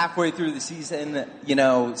 like halfway through the season, you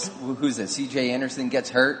know, who's it? CJ Anderson gets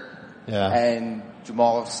hurt. Yeah. And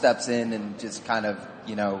Jamal steps in and just kind of,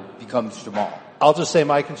 you know, becomes Jamal. I'll just say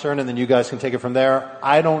my concern, and then you guys can take it from there.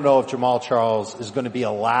 I don't know if Jamal Charles is going to be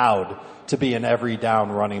allowed to be an every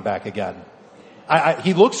down running back again.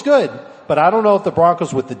 He looks good, but I don't know if the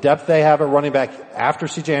Broncos, with the depth they have at running back after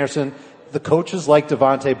C.J. Anderson, the coaches like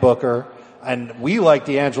Devontae Booker, and we like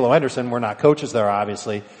D'Angelo Henderson. We're not coaches there,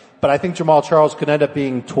 obviously. But I think Jamal Charles could end up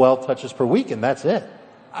being 12 touches per week, and that's it.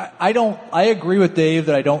 I agree with Dave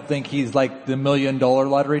that I don't think he's like the $1 million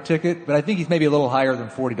lottery ticket, but I think he's maybe a little higher than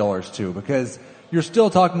 $40 too, because you're still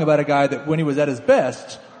talking about a guy that when he was at his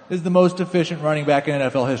best is the most efficient running back in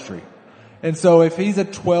NFL history. And so if he's a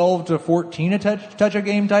 12 to 14 touch a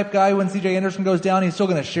game type guy when CJ Anderson goes down, he's still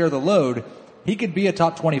going to share the load. He could be a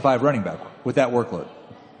top 25 running back with that workload.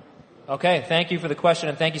 Okay, thank you for the question,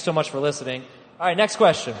 and thank you so much for listening. All right, next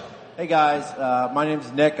question. Hey guys, my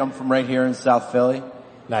name's Nick. I'm from right here in South Philly.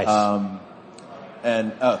 Nice.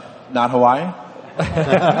 Not Hawaii.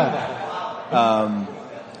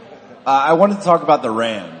 I wanted to talk about the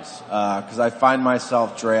Rams because I find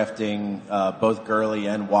myself drafting both Gurley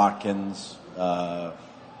and Watkins a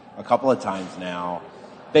couple of times now,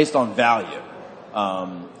 based on value.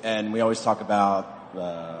 And we always talk about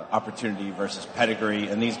opportunity versus pedigree,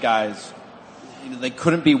 and these guys, you know, they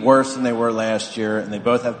couldn't be worse than they were last year, and they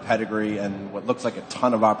both have pedigree and what looks like a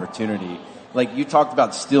ton of opportunity. Like you talked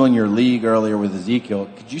about stealing your league earlier with Ezekiel.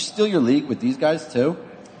 Could you steal your league with these guys too?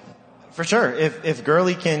 For sure. If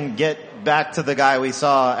Gurley can get back to the guy we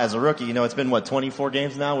saw as a rookie, you know, it's been 24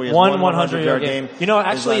 games now where he has one 100-yard game. You know,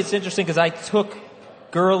 actually, it's interesting because I took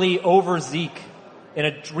Gurley over Zeke in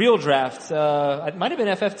a real draft. It might have been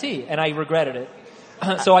FFT, and I regretted it.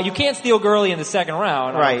 So you can't steal Gurley in the second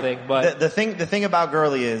round, right. I don't think. But the thing about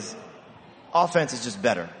Gurley is offense is just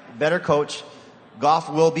better. Better coach. Goff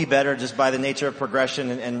will be better just by the nature of progression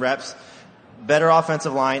and reps. Better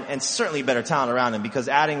offensive line, and certainly better talent around him, because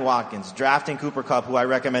adding Watkins, drafting Cooper Kupp, who I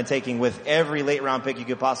recommend taking with every late round pick you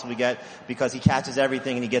could possibly get, because he catches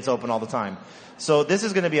everything and he gets open all the time. So this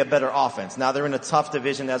is going to be a better offense. Now they're in a tough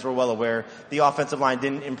division, as we're well aware. The offensive line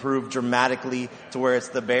didn't improve dramatically to where it's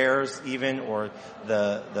the Bears even, or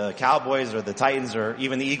the Cowboys, or the Titans, or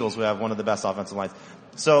even the Eagles, who have one of the best offensive lines.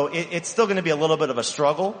 So it's still going to be a little bit of a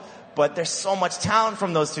struggle, but there's so much talent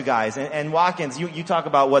from those two guys. And Watkins, you talk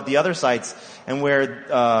about what the other sites and where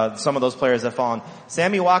some of those players have fallen.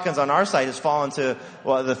 Sammy Watkins on our site has fallen to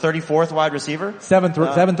the 34th wide receiver. Seventh or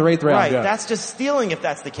 8th round. Right, yeah. That's just stealing if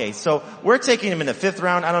that's the case. So we're taking him in the 5th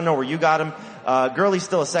round. I don't know where you got him. Gurley's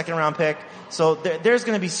still a 2nd round pick. So there's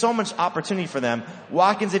going to be so much opportunity for them.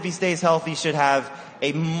 Watkins, if he stays healthy, should have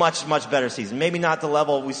a much, much better season. Maybe not the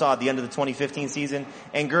level we saw at the end of the 2015 season.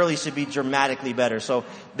 And Gurley should be dramatically better. So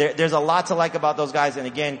there's a lot to like about those guys. And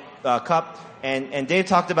again, Kupp, and Dave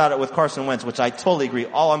talked about it with Carson Wentz, which I totally agree.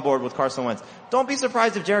 All on board with Carson Wentz. Don't be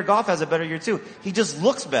surprised if Jared Goff has a better year too. He just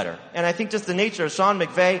looks better. And I think just the nature of Sean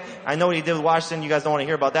McVay, I know what he did with Washington. You guys don't want to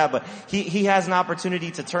hear about that, but he has an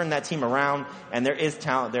opportunity to turn that team around, and there is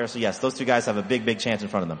talent there. So yes, those two guys have a big, big chance in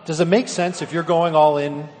front of them. Does it make sense if you're going all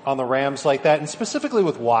in on the Rams like that, and specifically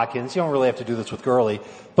with Watkins? You don't really have to do this with Gurley,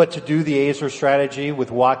 but to do the Azer strategy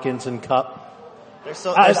with Watkins and Kupp?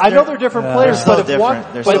 I know they're different players, but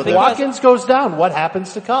if Watkins goes down, what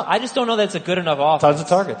happens to Kupp? I just don't know that's a good enough offense. Tons of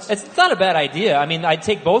targets. It's not a bad idea. I mean, I'd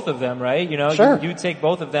take both of them, right? You know, sure. you take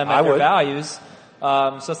both of them at their values.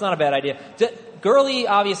 So it's not a bad idea. Gurley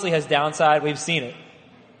obviously has downside. We've seen it.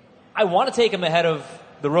 I want to take him ahead of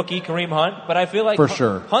the rookie, Kareem Hunt, but I feel like For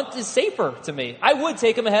sure. Hunt is safer to me. I would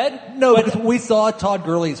take him ahead. No, because we saw Todd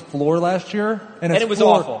Gurley's floor last year, and it was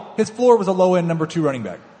floor, awful. His floor was a low-end number 2 running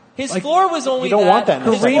back. His floor was only you don't want that.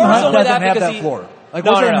 Kareem Hunt doesn't have that floor. Like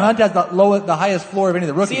we're saying Hunt has the highest floor of any of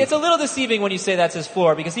the rookies. See, it's a little deceiving when you say that's his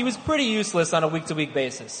floor, because he was pretty useless on a week-to-week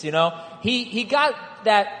basis. You know, he got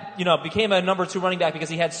that, you know, became a number 2 running back because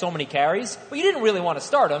he had so many carries, but you didn't really want to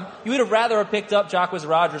start him. You would have rather have picked up Jacquizz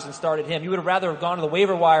Rodgers and started him. You would have rather have gone to the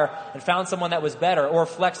waiver wire and found someone that was better, or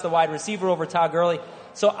flexed the wide receiver over Todd Gurley.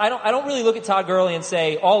 So I don't really look at Todd Gurley and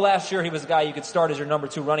say, all last year he was a guy you could start as your number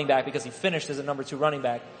 2 running back because he finished as a number 2 running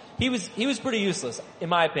back. He was pretty useless, in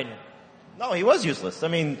my opinion. No, he was useless. I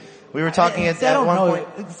mean, we were talking at one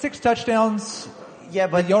point. 6 touchdowns. Yeah,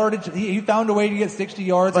 but yardage. He found a way to get 60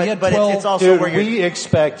 yards. But, he had but 12. it's also Dude, where we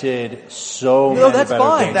expected so many No, that's better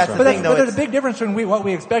fine. things That's from the him. thing, But though. there's a big difference between what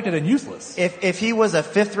we expected and useless. If he was a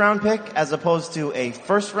 5th round pick as opposed to a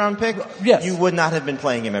 1st round pick, Yes. you would not have been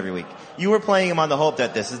playing him every week. You were playing him on the hope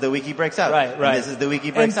that this is the week he breaks out. Right. And this is the week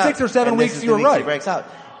he breaks And out. 6 or 7 and this weeks is you the were week right. He breaks out.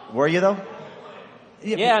 Were you though?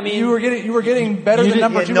 Yeah, I mean, you were getting better than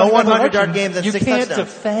number 2. No 100-yard games and You 6 can't touchdowns.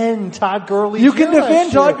 defend Todd Gurley. You can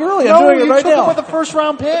defend Todd Gurley. I'm No, doing it you right took now. him with a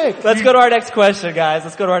first-round pick. Let's go to our next question, guys.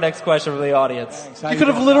 Let's go to our next question from the audience. You could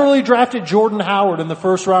have literally drafted Jordan Howard in the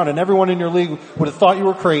first round, and everyone in your league would have thought you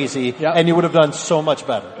were crazy, and you would have done so much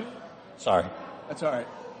better. Sorry. That's all right.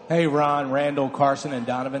 Hey, Ron, Randall, Carson, and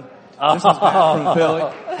Donovan. This is Matt from Philly.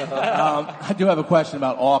 I do have a question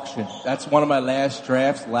about auction. That's one of my last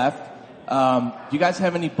drafts left. Do you guys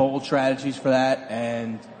have any bold strategies for that?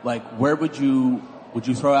 And like, where would you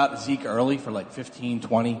throw out Zeke early for like 15,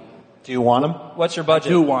 20? Do you want him? What's your budget? I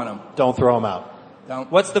do want him. Don't throw him out.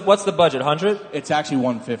 What's the budget? 100? It's actually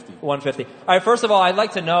 150. 150. All right. First of all, I'd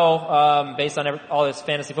like to know, based on all these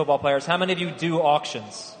fantasy football players, how many of you do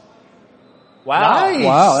auctions? Wow. Nice.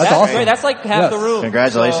 Wow, that's awesome. Great. That's like half the room.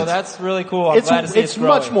 Congratulations. So that's really cool. I'm glad to see It's it's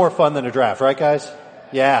growing. much more fun than a draft, right, guys?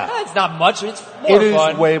 Yeah. It's not much. It's more It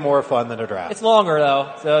fun. is way more fun than a draft. It's longer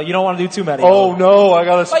though, so you don't want to do too many. Oh no, I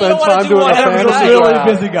gotta But you spend don't wanna time do doing a one every fantasy night. He's a really draft.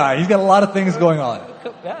 busy guy. He's got a lot of things going on.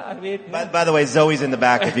 Yeah, I mean, By the way, Zoe's in the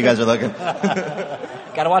back if you guys are looking.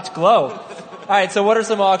 gotta watch Glow. All right. So what are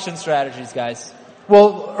some auction strategies, guys?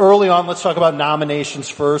 Well, early on, let's talk about nominations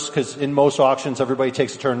first, because in most auctions, everybody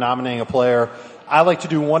takes a turn nominating a player. I like to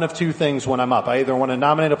do one of two things when I'm up. I either want to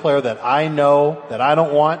nominate a player that I know that I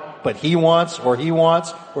don't want, but he wants,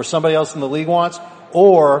 or somebody else in the league wants,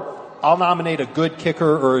 or I'll nominate a good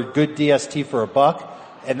kicker or a good DST for $1,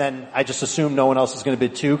 and then I just assume no one else is going to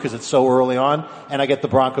bid $2 because it's so early on, and I get the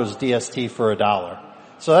Broncos DST for $1.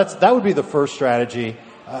 So that would be the first strategy.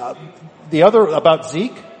 The other about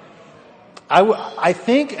Zeke, I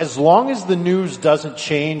think as long as the news doesn't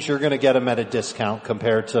change, you're going to get him at a discount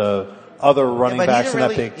compared to other running but backs in that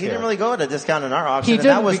big he tier. didn't really go at a discount in our auction, He and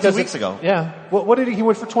didn't that was because 2 weeks ago. Yeah. What did he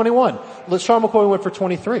went for 21? LeSean McCoy went for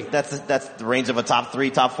 23. That's the range of a top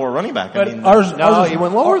 3, top 4 running back. But I mean, ours he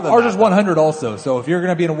went lower than ours that, is 100 also. So if you're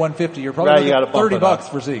going to be in a 150, you're probably Right, you looking gotta at bump it $30 up.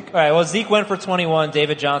 for Zeke. All right. Well, Zeke went for 21.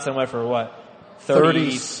 David Johnson went for what?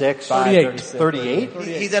 36, 38.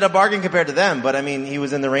 he's at a bargain compared to them, but I mean, he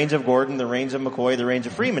was in the range of Gordon, the range of McCoy, the range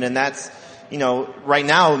of Freeman, and that's, right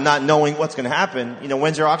now, not knowing what's going to happen.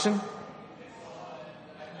 When's your auction?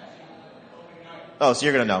 Oh, so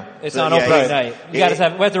you're going to know. It's So, on yeah, opening he's- night. We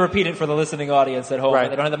have to repeat it for the listening audience at home. Right.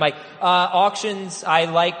 They don't have the mic. Auctions, I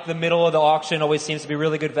like the middle of the auction. Always seems to be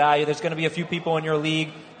really good value. There's going to be a few people in your league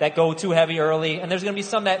that go too heavy early, and there's going to be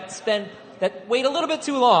some that wait a little bit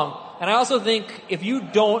too long. And I also think if you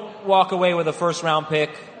don't walk away with a first round pick,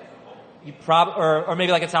 you or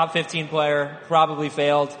maybe like a top 15 player, probably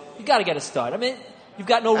failed. You got to get a stud. I mean, you've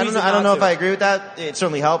got no reason. I don't know not if to. I agree with that. It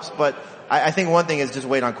certainly helps, but I think one thing is just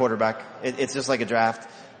wait on quarterback. It's just like a draft.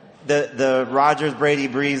 The Rodgers, Brady,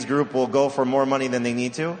 Breeze group will go for more money than they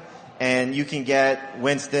need to. And you can get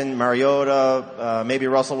Winston, Mariota, maybe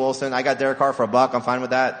Russell Wilson. I got Derek Carr for $1. I'm fine with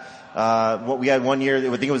that. We had one year, I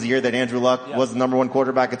think it was the year that Andrew Luck was the number 1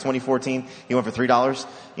 quarterback in 2014. He went for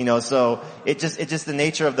 $3. So it's just the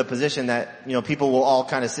nature of the position that, people will all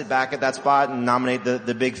kind of sit back at that spot and nominate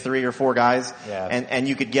the big 3 or 4 guys. Yeah. And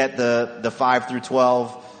you could get the 5 through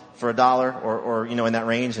 12 for $1 or in that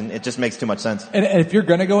range, and it just makes too much sense. And if you're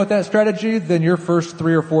going to go with that strategy, then your first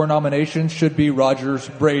 3 or 4 nominations should be Rodgers,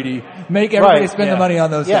 Brady. Make everybody spend the money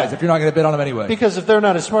on those guys if you're not going to bid on them anyway. Because if they're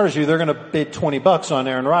not as smart as you, they're going to bid $20 on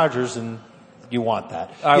Aaron Rodgers, and you want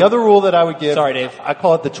that. The other rule that I would give, sorry, Dave. I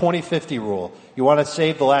call it the 20-50 rule. You want to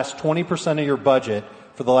save the last 20% of your budget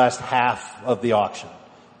for the last half of the auction.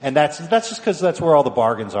 And that's just because that's where all the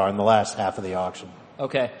bargains are in the last half of the auction.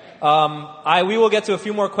 Okay. We will get to a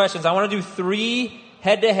few more questions. I want to do 3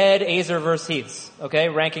 head-to-head Azer versus Heaths. Okay,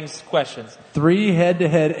 rankings questions. 3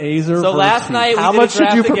 head-to-head Azer versus So last Heath. night we How did much a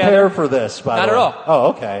draft did you prepare together. for this, by Not the at way? all. Oh,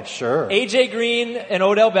 okay, sure. AJ Green and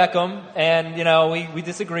Odell Beckham, and we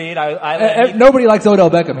disagreed. I Nobody likes Odell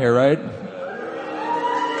Beckham here, right?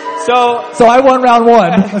 So I won round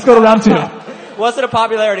 1. Let's go to round 2. was it a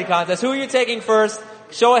popularity contest? Who are you taking first?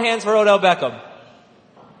 Show of hands for Odell Beckham.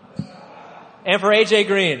 And for AJ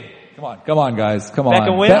Green. Come on, guys. Come on.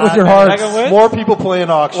 Beckham wins? Bet with your hearts. Beckham wins? More people play in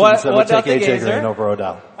auctions What- than what would take nothing, AJ Azer? Green over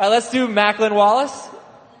Odell. All right, let's do Macklin Wallace.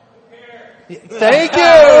 Thank you!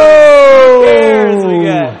 Cheers, we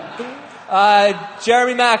get.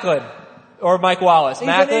 Jeremy Macklin. Or Mike Wallace. He's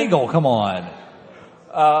Macklin? an Eagle. Come on.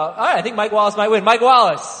 All right, I think Mike Wallace might win. Mike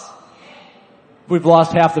Wallace. We've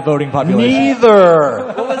lost half the voting population. Neither.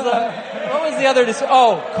 What was the other?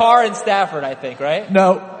 Carr and Stafford, I think, right?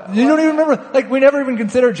 No. You don't even remember. We never even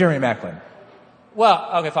considered Jeremy Macklin. Well,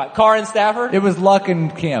 okay, fine. Carr and Stafford? It was Luck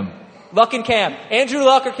and Cam. Luck and Cam. Andrew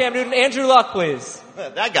Luck or Cam Newton? Andrew Luck, please.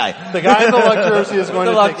 That guy. The guy in the Luck jersey is going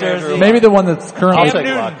The to Luck take jersey. Andrew Luck. Maybe the one that's currently Cam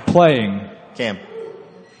Newton. playing. Cam.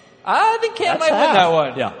 I think Cam That's might win half. that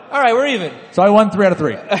one. Yeah. All right, we're even. So I won 3 out of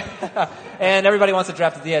 3. And everybody wants to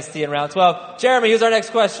draft the DST in round 12. Jeremy, who's our next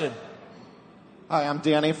question? Hi, I'm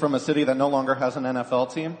Danny from a city that no longer has an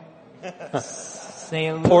NFL team.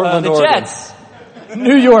 Portland, the Oregon. Jets.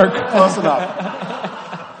 New York. Close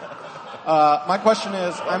enough. My question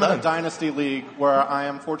is, I'm in a dynasty league where I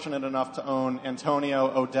am fortunate enough to own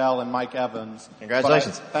Antonio, Odell, and Mike Evans.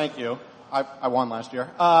 Congratulations. Thank you. I won last year.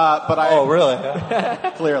 Oh, really?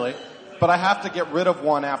 Clearly. But I have to get rid of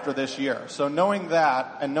one after this year. So knowing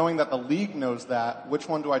that, and knowing that the league knows that, which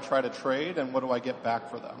one do I try to trade, and what do I get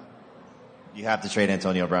back for them? You have to trade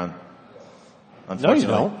Antonio Brown. No, you Unfortunately.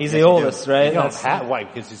 don't. He's Yes, the you do. oldest, right? You don't have, why?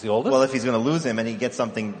 Because he's the oldest? Well, if he's going to lose him and he gets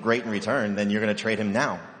something great in return, then you're going to trade him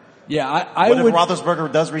now. Yeah, I What if would.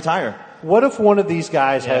 Roethlisberger does retire? What if one of these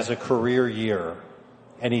guys has a career year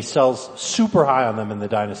and he sells super high on them in the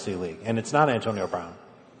Dynasty League and it's not Antonio Brown?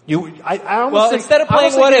 I almost Well, think, instead of I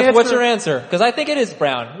playing almost what think if, the what's your answer- answer? Because I think it is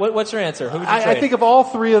Brown. What's your answer? Who would you trade? I think if all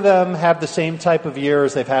three of them have the same type of year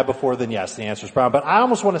as they've had before, then yes, the answer is Brown. But I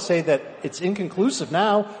almost want to say that it's inconclusive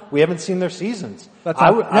now. We haven't seen their seasons. That's I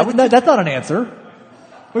not, would that's not an answer.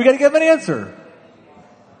 We got to give him an answer.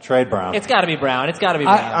 trade Brown. It's got to be Brown. It's got to be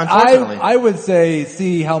Brown. I would say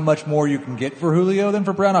see how much more you can get for Julio than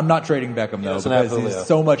for Brown. I'm not trading Beckham though doesn't have because Julio. he's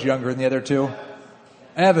so much younger than the other two.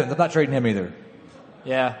 Evans, I'm not trading him either.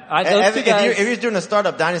 Yeah. If you're doing a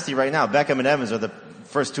startup dynasty right now, Beckham and Evans are the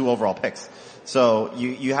first 2 overall picks. So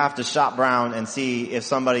you have to shop Brown and see if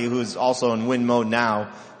somebody who's also in win mode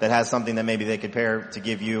now that has something that maybe they could pair to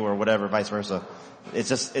give you or whatever, vice versa. It's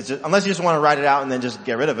just unless you just want to ride it out and then just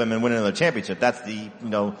get rid of him and win another championship. That's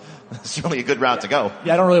it's really a good route to go.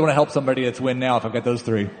 Yeah, I don't really want to help somebody that's win now if I've got those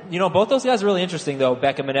 3. You know, both those guys are really interesting, though,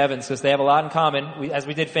 Beckham and Evans, because they have a lot in common. As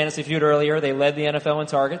we did Fantasy Feud earlier, they led the NFL in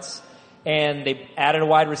targets, and they added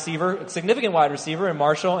a significant wide receiver in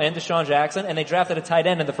Marshall and Deshaun Jackson, and they drafted a tight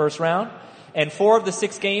end in the first round. And 4 of the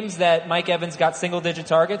 6 games that Mike Evans got single-digit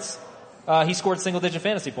targets, he scored single-digit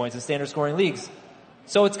fantasy points in standard scoring leagues.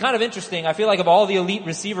 So it's kind of interesting. I feel like of all the elite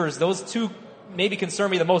receivers, those 2 maybe concern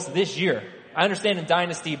me the most this year. I understand in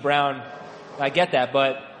Dynasty, Brown, I get that,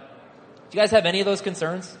 but do you guys have any of those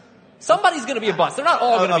concerns? Somebody's going to be a bust. They're not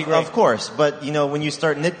all going to be great. Of course, but when you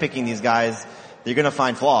start nitpicking these guys, you're going to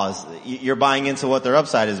find flaws. You're buying into what their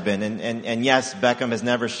upside has been. And yes, Beckham has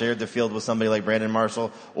never shared the field with somebody like Brandon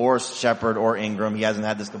Marshall or Shepard or Ingram. He hasn't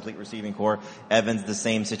had this complete receiving core. Evans, the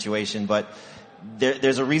same situation, but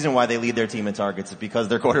there's a reason why they lead their team in targets. It's because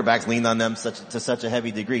their quarterbacks lean on them to such a heavy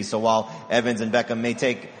degree. So while Evans and Beckham may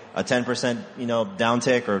take a 10%,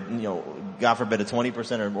 downtick or, God forbid a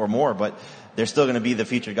 20% or more, but they're still going to be the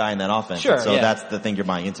featured guy in that offense. Sure, So yeah. that's the thing you're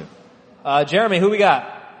buying into. Jeremy, who we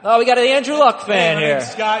got? Oh, we got an Andrew Luck fan my here. name's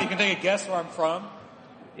Scott. You can take a guess where I'm from.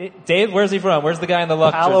 Dave, where's he from? Where's the guy in the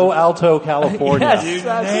Luck Palo jersey? Alto, California. Yes, You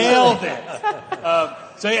that's nailed it. it.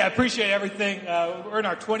 So yeah, I appreciate everything. We're in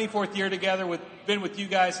our 24th year together. Been with you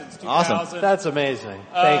guys since 2000. Awesome. That's amazing.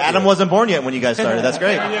 Thank you. Adam wasn't born yet when you guys started. That's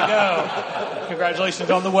great. There you go. Congratulations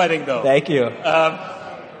on the wedding, though. Thank you.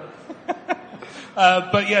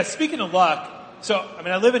 But yeah, speaking of Luck, so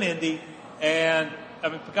I live in Indy, and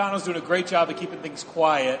Pagano's doing a great job of keeping things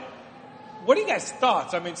quiet. What are you guys'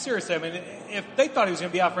 thoughts? Seriously, if they thought he was going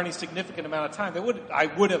to be out for any significant amount of time, I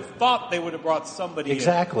would have thought they would have brought somebody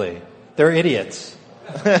Exactly. They're idiots.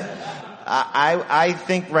 I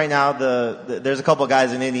think right now there's a couple of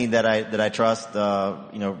guys in Indy that I trust,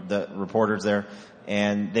 the reporters there,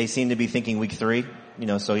 and they seem to be thinking week 3,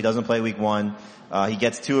 so he doesn't play week 1. He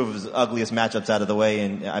gets 2 of his ugliest matchups out of the way,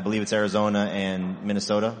 and I believe it's Arizona and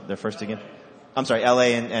Minnesota, their first 2 games. I'm sorry,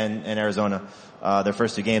 LA and Arizona, their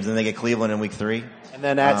first 2 games, and then they get Cleveland in week 3. And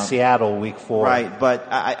then at Seattle week 4. Right, but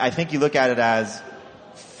I think you look at it as,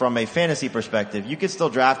 from a fantasy perspective, you could still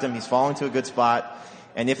draft him. He's falling to a good spot.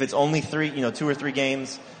 And if it's only 2 or 3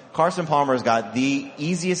 games, Carson Palmer's got the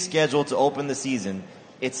easiest schedule to open the season.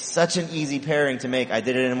 It's such an easy pairing to make. I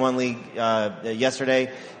did it in one league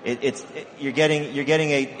yesterday. You're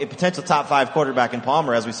getting a potential top 5 quarterback in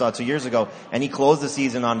Palmer, as we saw 2 years ago, and he closed the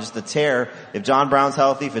season on just a tear. If John Brown's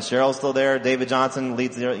healthy, Fitzgerald's still there, David Johnson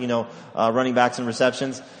leads the running backs in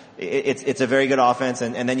receptions. It's a very good offense,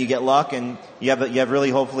 and then you get Luck, and you have really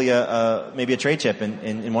hopefully maybe a trade chip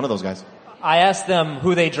in one of those guys. I asked them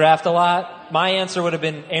who they draft a lot. My answer would have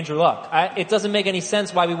been Andrew Luck. It doesn't make any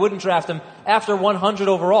sense why we wouldn't draft him after 100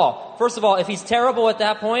 overall. First of all, if he's terrible at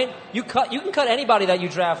that point, you can cut anybody that you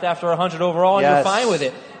draft after 100 overall, and you're fine with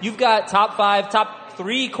it. You've got top 5, top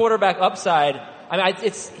 3 quarterback upside.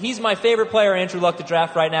 He's my favorite player, Andrew Luck, to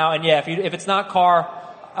draft right now. And yeah, if it's not Carr,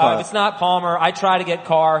 if it's not Palmer, I try to get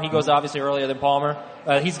Carr. He goes obviously earlier than Palmer.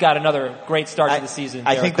 he's got another great start to the season.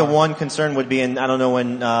 I think the one concern would be, and I don't know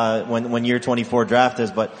when year 24 draft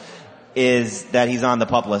is, but is that he's on the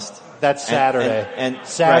PUP list. That's Saturday. And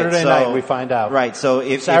Saturday night we find out. Right. So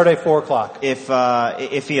Saturday 4:00.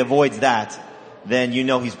 If he avoids that, then you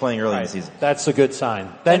know he's playing early in the season. That's a good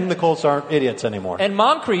sign. Then the Colts aren't idiots anymore. And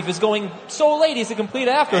Moncrief is going so late; he's a complete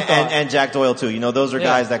afterthought. And Jack Doyle too. You know, those are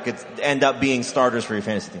guys that could end up being starters for your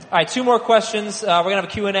fantasy team. All right, 2 more questions. We're gonna have a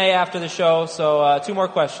Q&A after the show, so 2 more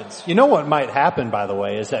questions. You know what might happen, by the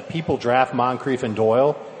way, is that people draft Moncrief and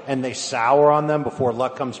Doyle, and they sour on them before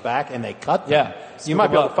Luck comes back, and they cut them. Yeah, you might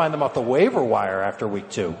be able to find them off the waiver wire after week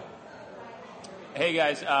 2. Hey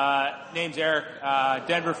guys, name's Eric,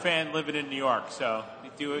 Denver fan living in New York, so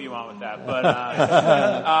do what you want with that.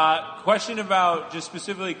 But question about just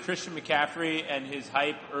specifically Christian McCaffrey and his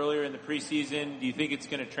hype earlier in the preseason. Do you think it's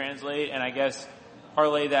going to translate? And I guess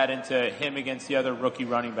parlay that into him against the other rookie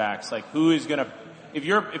running backs. Like, who is going to, if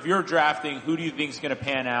you're drafting, who do you think is going to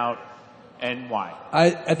pan out? And why?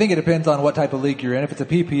 I think it depends on what type of league you're in. If it's a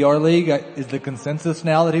PPR league, is the consensus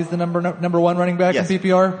now that he's the number one running back in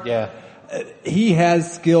PPR? Yeah. He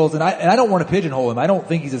has skills, and I don't want to pigeonhole him. I don't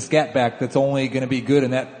think he's a scat back that's only going to be good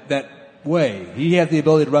in that way. He has the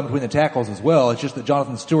ability to run between the tackles as well. It's just that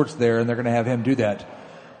Jonathan Stewart's there, and they're going to have him do that.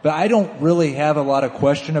 But I don't really have a lot of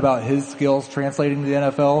question about his skills translating to the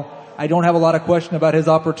NFL. I don't have a lot of question about his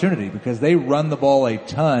opportunity because they run the ball a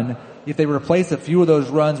ton. If they replace a few of those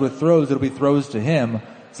runs with throws, it'll be throws to him.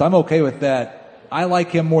 So I'm okay with that. I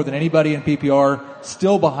like him more than anybody in PPR,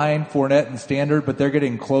 still behind Fournette and Standard, but they're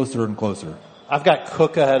getting closer and closer. I've got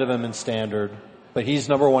Cook ahead of him in Standard, but he's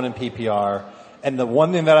number 1 in PPR. And the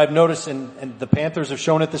one thing that I've noticed, and the Panthers have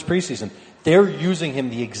shown it this preseason, they're using him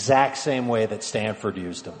the exact same way that Stanford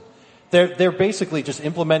used him. They're basically just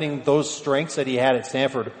implementing those strengths that he had at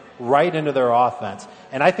Stanford right into their offense.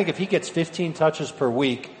 And I think if he gets 15 touches per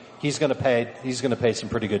week, he's going to pay some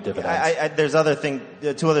pretty good dividends. There's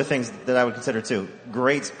two other things that I would consider too.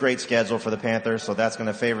 Great schedule for the Panthers, so that's going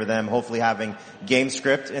to favor them. Hopefully having game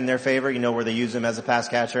script in their favor, where they use him as a pass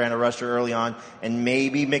catcher and a rusher early on, and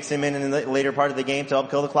maybe mix him in the later part of the game to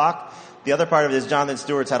help kill the clock. The other part of it is Jonathan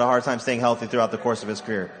Stewart's had a hard time staying healthy throughout the course of his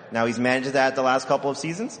career. Now he's managed that the last couple of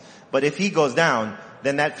seasons, but if he goes down,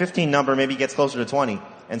 then that 15 number maybe gets closer to 20.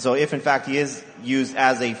 And so if in fact he is used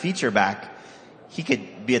as a feature back, he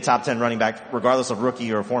could be a top 10 running back regardless of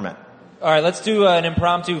rookie or format. All right, let's do an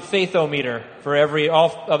impromptu faith-o-meter for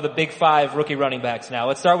all of the big 5 rookie running backs now.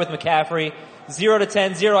 Let's start with McCaffrey. 0 to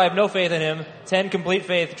 10. 0, I have no faith in him. 10, complete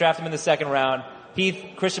faith. Draft him in the second round. Heath,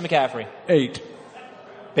 Christian McCaffrey. 8.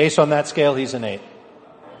 Based on that scale, he's an 8.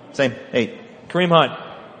 Same. 8. Kareem Hunt.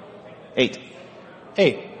 8.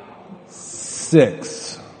 8.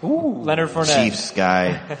 6. Ooh. Leonard Fournette. Chiefs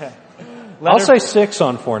guy. I'll say 6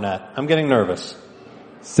 on Fournette. I'm getting nervous.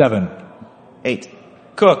 7. 8.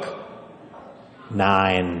 Cook.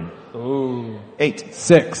 9. Ooh. 8.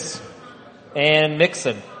 6. And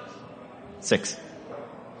Mixon. 6.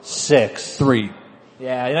 6. 3.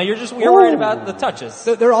 Yeah, you're worried about the touches.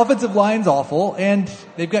 Their offensive line's awful, and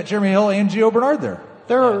they've got Jeremy Hill and Gio Bernard there.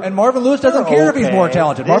 And Marvin Lewis doesn't care if he's more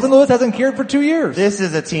talented. Marvin Lewis hasn't cared for 2 years. This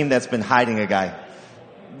is a team that's been hiding a guy.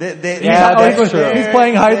 He's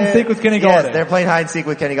playing hide and seek with Kenny Galladay. Yes, they're playing hide and seek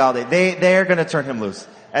with Kenny Galladay. They're going to turn him loose.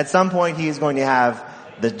 At some point, he's going to have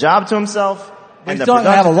the job to himself and the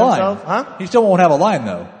production have a to line. himself. Huh? He still won't have a line,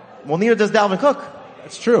 though. Well, neither does Dalvin Cook.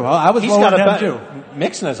 That's true. I was lower than him, too.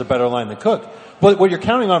 Mixon has a better line than Cook. But what you're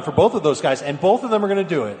counting on for both of those guys, and both of them are going to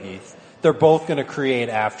do it, Heath, they're both going to create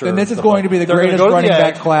after. And this is going to be the greatest running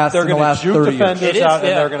back class in the last 30 years. They're going to juke defenders out,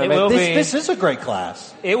 and they're going to make this is a great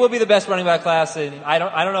class. It will be the best running back class in, I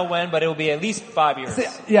don't know when, but it will be at least 5 years.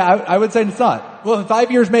 Yeah, I would say it's not. Well, in 5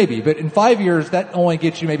 years maybe, but in 5 years that only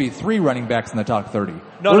gets you maybe 3 running backs in the top 30.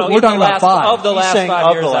 We're talking about 5. Of the last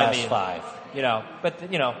 5 years, I mean. 5.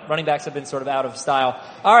 Running backs have been sort of out of style.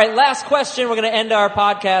 All right, last question. We're going to end our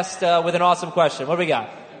podcast with an awesome question. What do we got?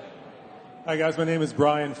 Hi guys, my name is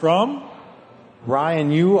Brian from?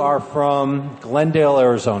 Ryan, you are from Glendale,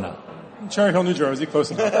 Arizona. Cherry Hill, New Jersey, close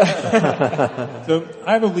enough. So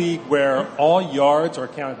I have a league where all yards are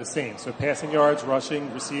counted the same. So passing yards,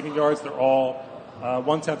 rushing, receiving yards, they're all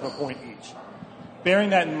 1/10 of a point each. Bearing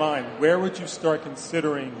that in mind, where would you start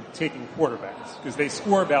considering taking quarterbacks? Because they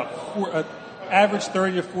score about average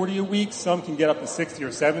 30 or 40 a week. Some can get up to 60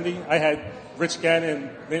 or 70. I had Rich Gannon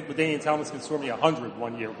with Daniel Thomas can score me 100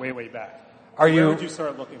 1 year, way back. Where would you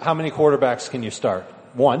start looking for? How many quarterbacks can you start?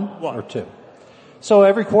 One or 2? So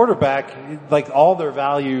every quarterback, all their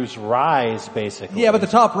values rise, basically. Yeah, but the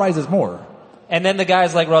top rises more. And then the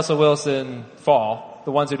guys like Russell Wilson fall,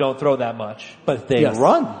 the ones who don't throw that much. But they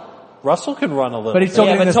run. Russell can run a little. But he's still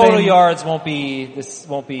yeah, getting but the total same yards won't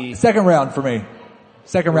be. second round for me.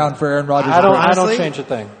 Second round for Aaron Rodgers. I don't Honestly, change a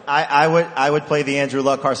thing. I would play the Andrew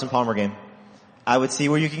Luck Carson Palmer game. I would see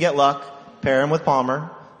where you can get Luck, pair him with Palmer,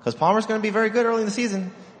 because Palmer's going to be very good early in the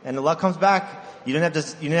season, and the Luck comes back. You didn't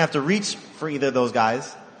have to reach for either of those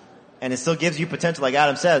guys, and it still gives you potential. Like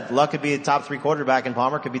Adam said, Luck could be a top 3 quarterback, and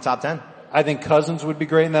Palmer could be top 10. I think Cousins would be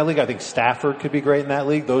great in that league. I think Stafford could be great in that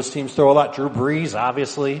league. Those teams throw a lot. Drew Brees,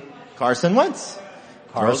 obviously. Carson Wentz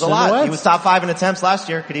throws a Carson lot. Wentz. He was top 5 in attempts last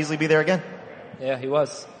year. Could easily be there again. Yeah, he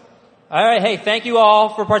was. All right, hey, thank you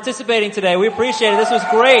all for participating today. We appreciate it. This was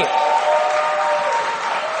great.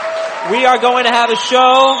 We are going to have a show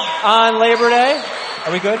on Labor Day.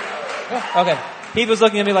 Are we good? Yeah. Okay. He was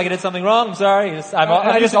looking at me like I did something wrong. I'm sorry. I'm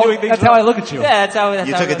used to doing things That's wrong. how I look at you. Yeah, that's how.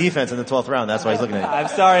 You took a defense in the 12th round. That's why he's looking at you. I'm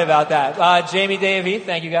sorry about that. Jamie, Dave, Heath,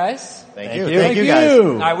 thank you guys. Thank you. Thank you, guys.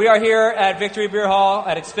 All right, we are here at Victory Beer Hall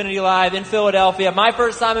at Xfinity Live in Philadelphia. My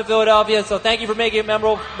first time in Philadelphia, so thank you for making it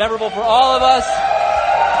memorable for all of us.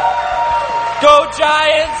 Go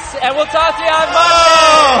Giants, and we'll talk to you on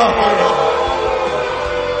Monday.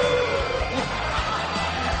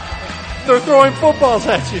 They're throwing footballs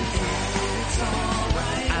at you.